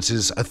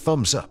performances a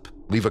thumbs up,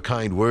 leave a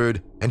kind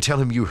word, and tell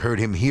him you heard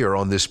him here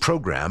on this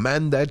program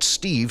and that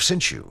Steve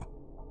sent you.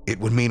 It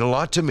would mean a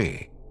lot to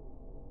me.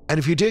 And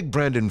if you dig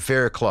Brandon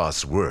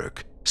Faircloth's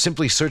work,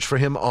 simply search for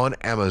him on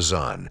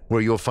Amazon,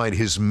 where you'll find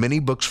his many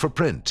books for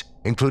print,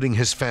 including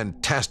his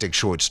fantastic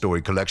short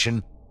story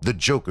collection, The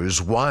Joker's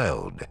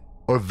Wild.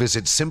 Or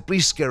visit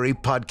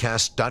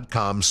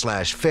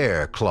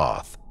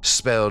simplyscarypodcast.com/Faircloth,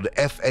 spelled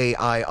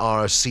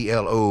Faircloth,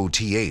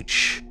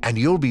 and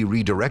you'll be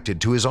redirected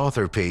to his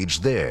author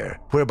page there,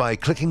 whereby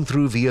clicking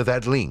through via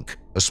that link,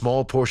 a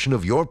small portion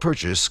of your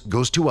purchase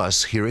goes to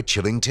us here at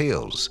Chilling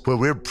Tales, where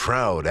we're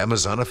proud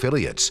Amazon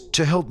affiliates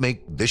to help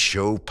make this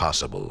show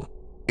possible.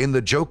 In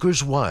The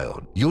Joker's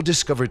Wild, you'll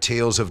discover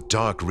tales of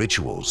dark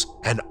rituals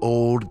and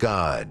old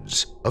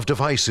gods, of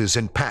devices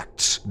and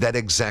pacts that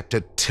exact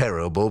a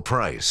terrible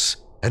price,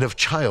 and of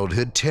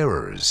childhood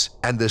terrors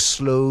and the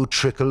slow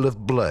trickle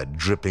of blood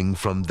dripping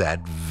from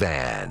that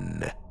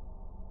van.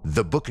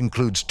 The book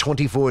includes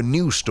 24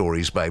 new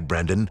stories by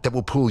Brandon that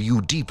will pull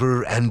you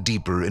deeper and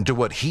deeper into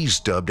what he's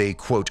dubbed a,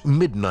 quote,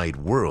 midnight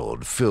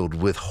world filled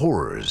with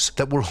horrors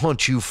that will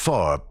haunt you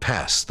far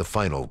past the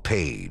final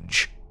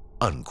page,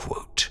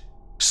 unquote.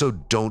 So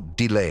don't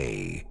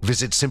delay.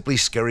 Visit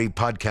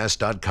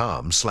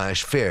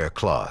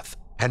simplyscarypodcast.com/Faircloth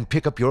and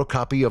pick up your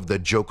copy of The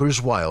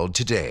Joker's Wild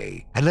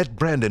today and let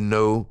Brandon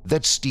know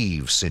that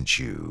Steve sent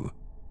you.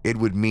 It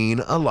would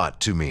mean a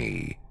lot to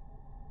me.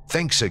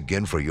 Thanks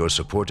again for your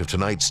support of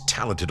tonight's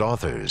talented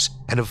authors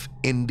and of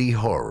indie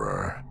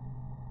horror.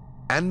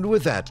 And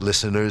with that,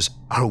 listeners,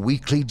 our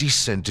weekly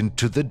descent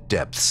into the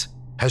depths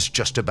has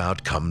just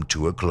about come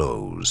to a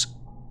close.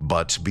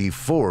 But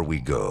before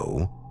we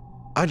go,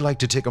 I'd like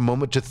to take a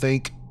moment to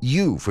thank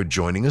you for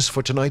joining us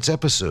for tonight's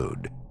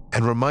episode,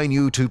 and remind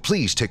you to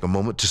please take a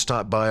moment to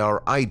stop by our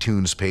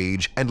iTunes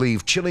page and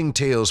leave Chilling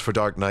Tales for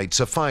Dark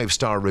Nights a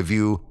 5-star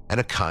review and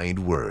a kind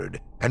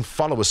word, and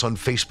follow us on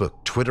Facebook,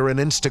 Twitter, and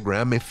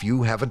Instagram if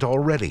you haven't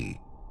already.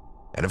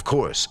 And of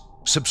course,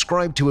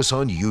 subscribe to us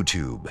on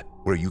YouTube,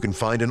 where you can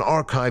find an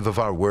archive of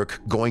our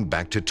work going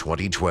back to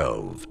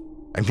 2012.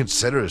 And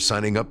consider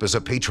signing up as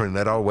a patron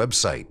at our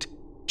website,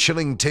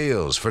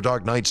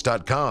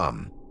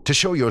 chillingtalesfordarknights.com, to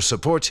show your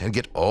support and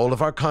get all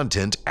of our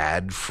content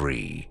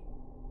ad-free.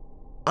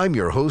 I'm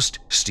your host,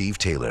 Steve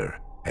Taylor,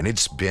 and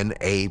it's been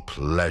a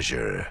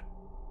pleasure.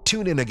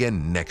 Tune in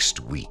again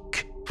next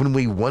week when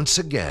we once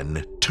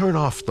again turn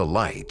off the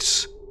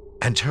lights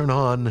and turn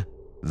on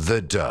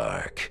the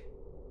dark.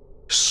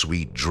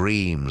 Sweet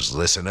dreams,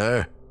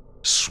 listener.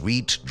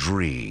 Sweet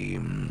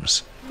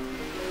dreams.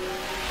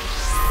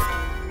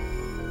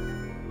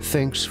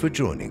 Thanks for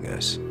joining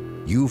us.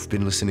 You've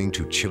been listening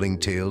to Chilling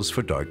Tales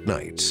for Dark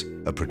Nights,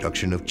 a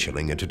production of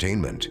Chilling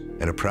Entertainment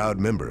and a proud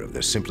member of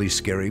the Simply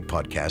Scary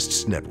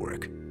Podcasts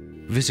Network.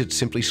 Visit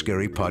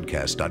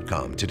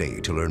simplyscarypodcast.com today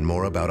to learn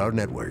more about our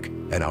network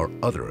and our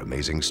other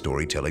amazing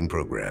storytelling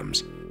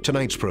programs.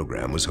 Tonight's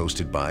program was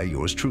hosted by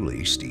yours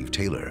truly, Steve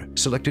Taylor.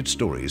 Selected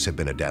stories have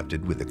been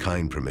adapted with the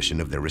kind permission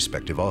of their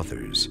respective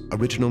authors.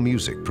 Original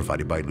music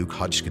provided by Luke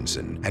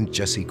Hodgkinson and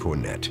Jesse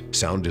Cornett.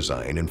 Sound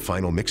design and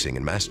final mixing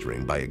and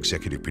mastering by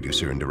executive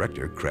producer and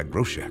director Craig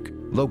Groshek.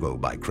 Logo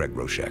by Craig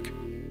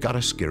Groshek. Got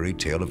a scary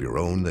tale of your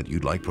own that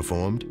you'd like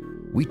performed?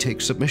 We take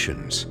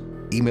submissions.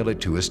 Email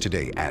it to us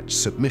today at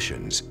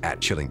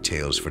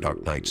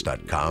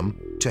submissions@chillingtalesfordarknights.com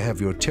to have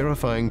your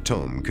terrifying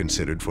tome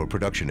considered for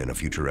production in a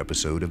future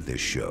episode of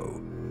this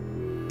show.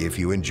 If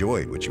you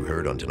enjoyed what you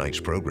heard on tonight's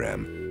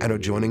program and are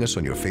joining us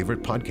on your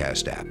favorite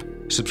podcast app,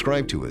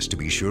 subscribe to us to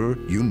be sure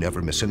you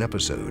never miss an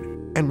episode,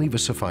 and leave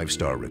us a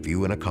 5-star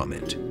review and a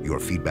comment.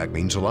 Your feedback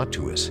means a lot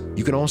to us.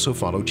 You can also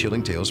follow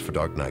Chilling Tales for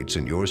Dark Nights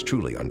and yours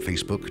truly on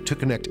Facebook to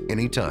connect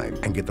anytime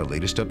and get the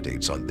latest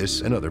updates on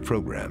this and other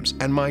programs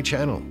and my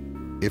channel.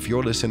 If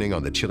you're listening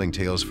on the Chilling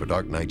Tales for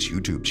Dark Nights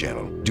YouTube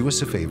channel, do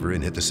us a favor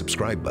and hit the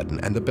subscribe button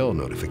and the bell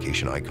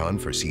notification icon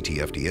for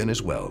ctfdn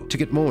as well to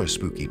get more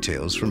spooky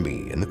tales from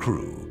me and the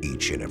crew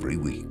each and every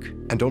week.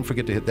 And don't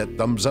forget to hit that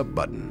thumbs up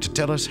button to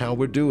tell us how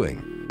we're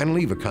doing and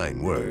leave a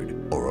kind word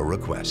or a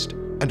request.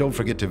 And don't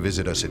forget to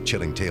visit us at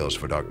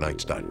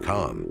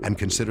chillingtalesfordarknights.com and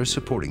consider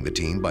supporting the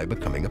team by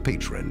becoming a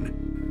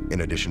patron. In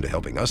addition to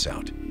helping us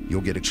out,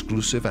 you'll get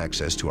exclusive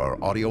access to our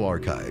audio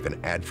archive and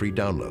ad-free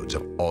downloads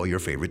of all your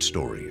favorite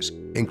stories,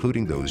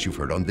 including those you've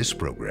heard on this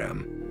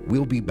program.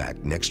 We'll be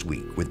back next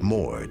week with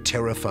more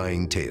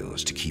terrifying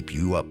tales to keep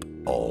you up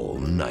all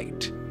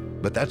night.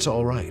 But that's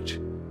all right.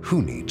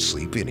 Who needs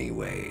sleep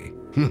anyway?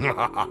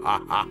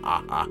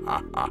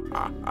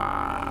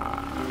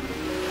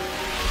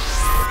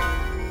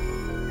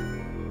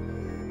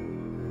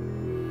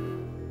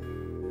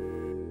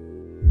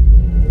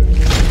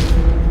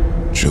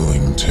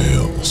 Chilling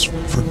Tales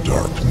for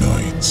Dark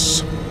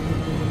Nights.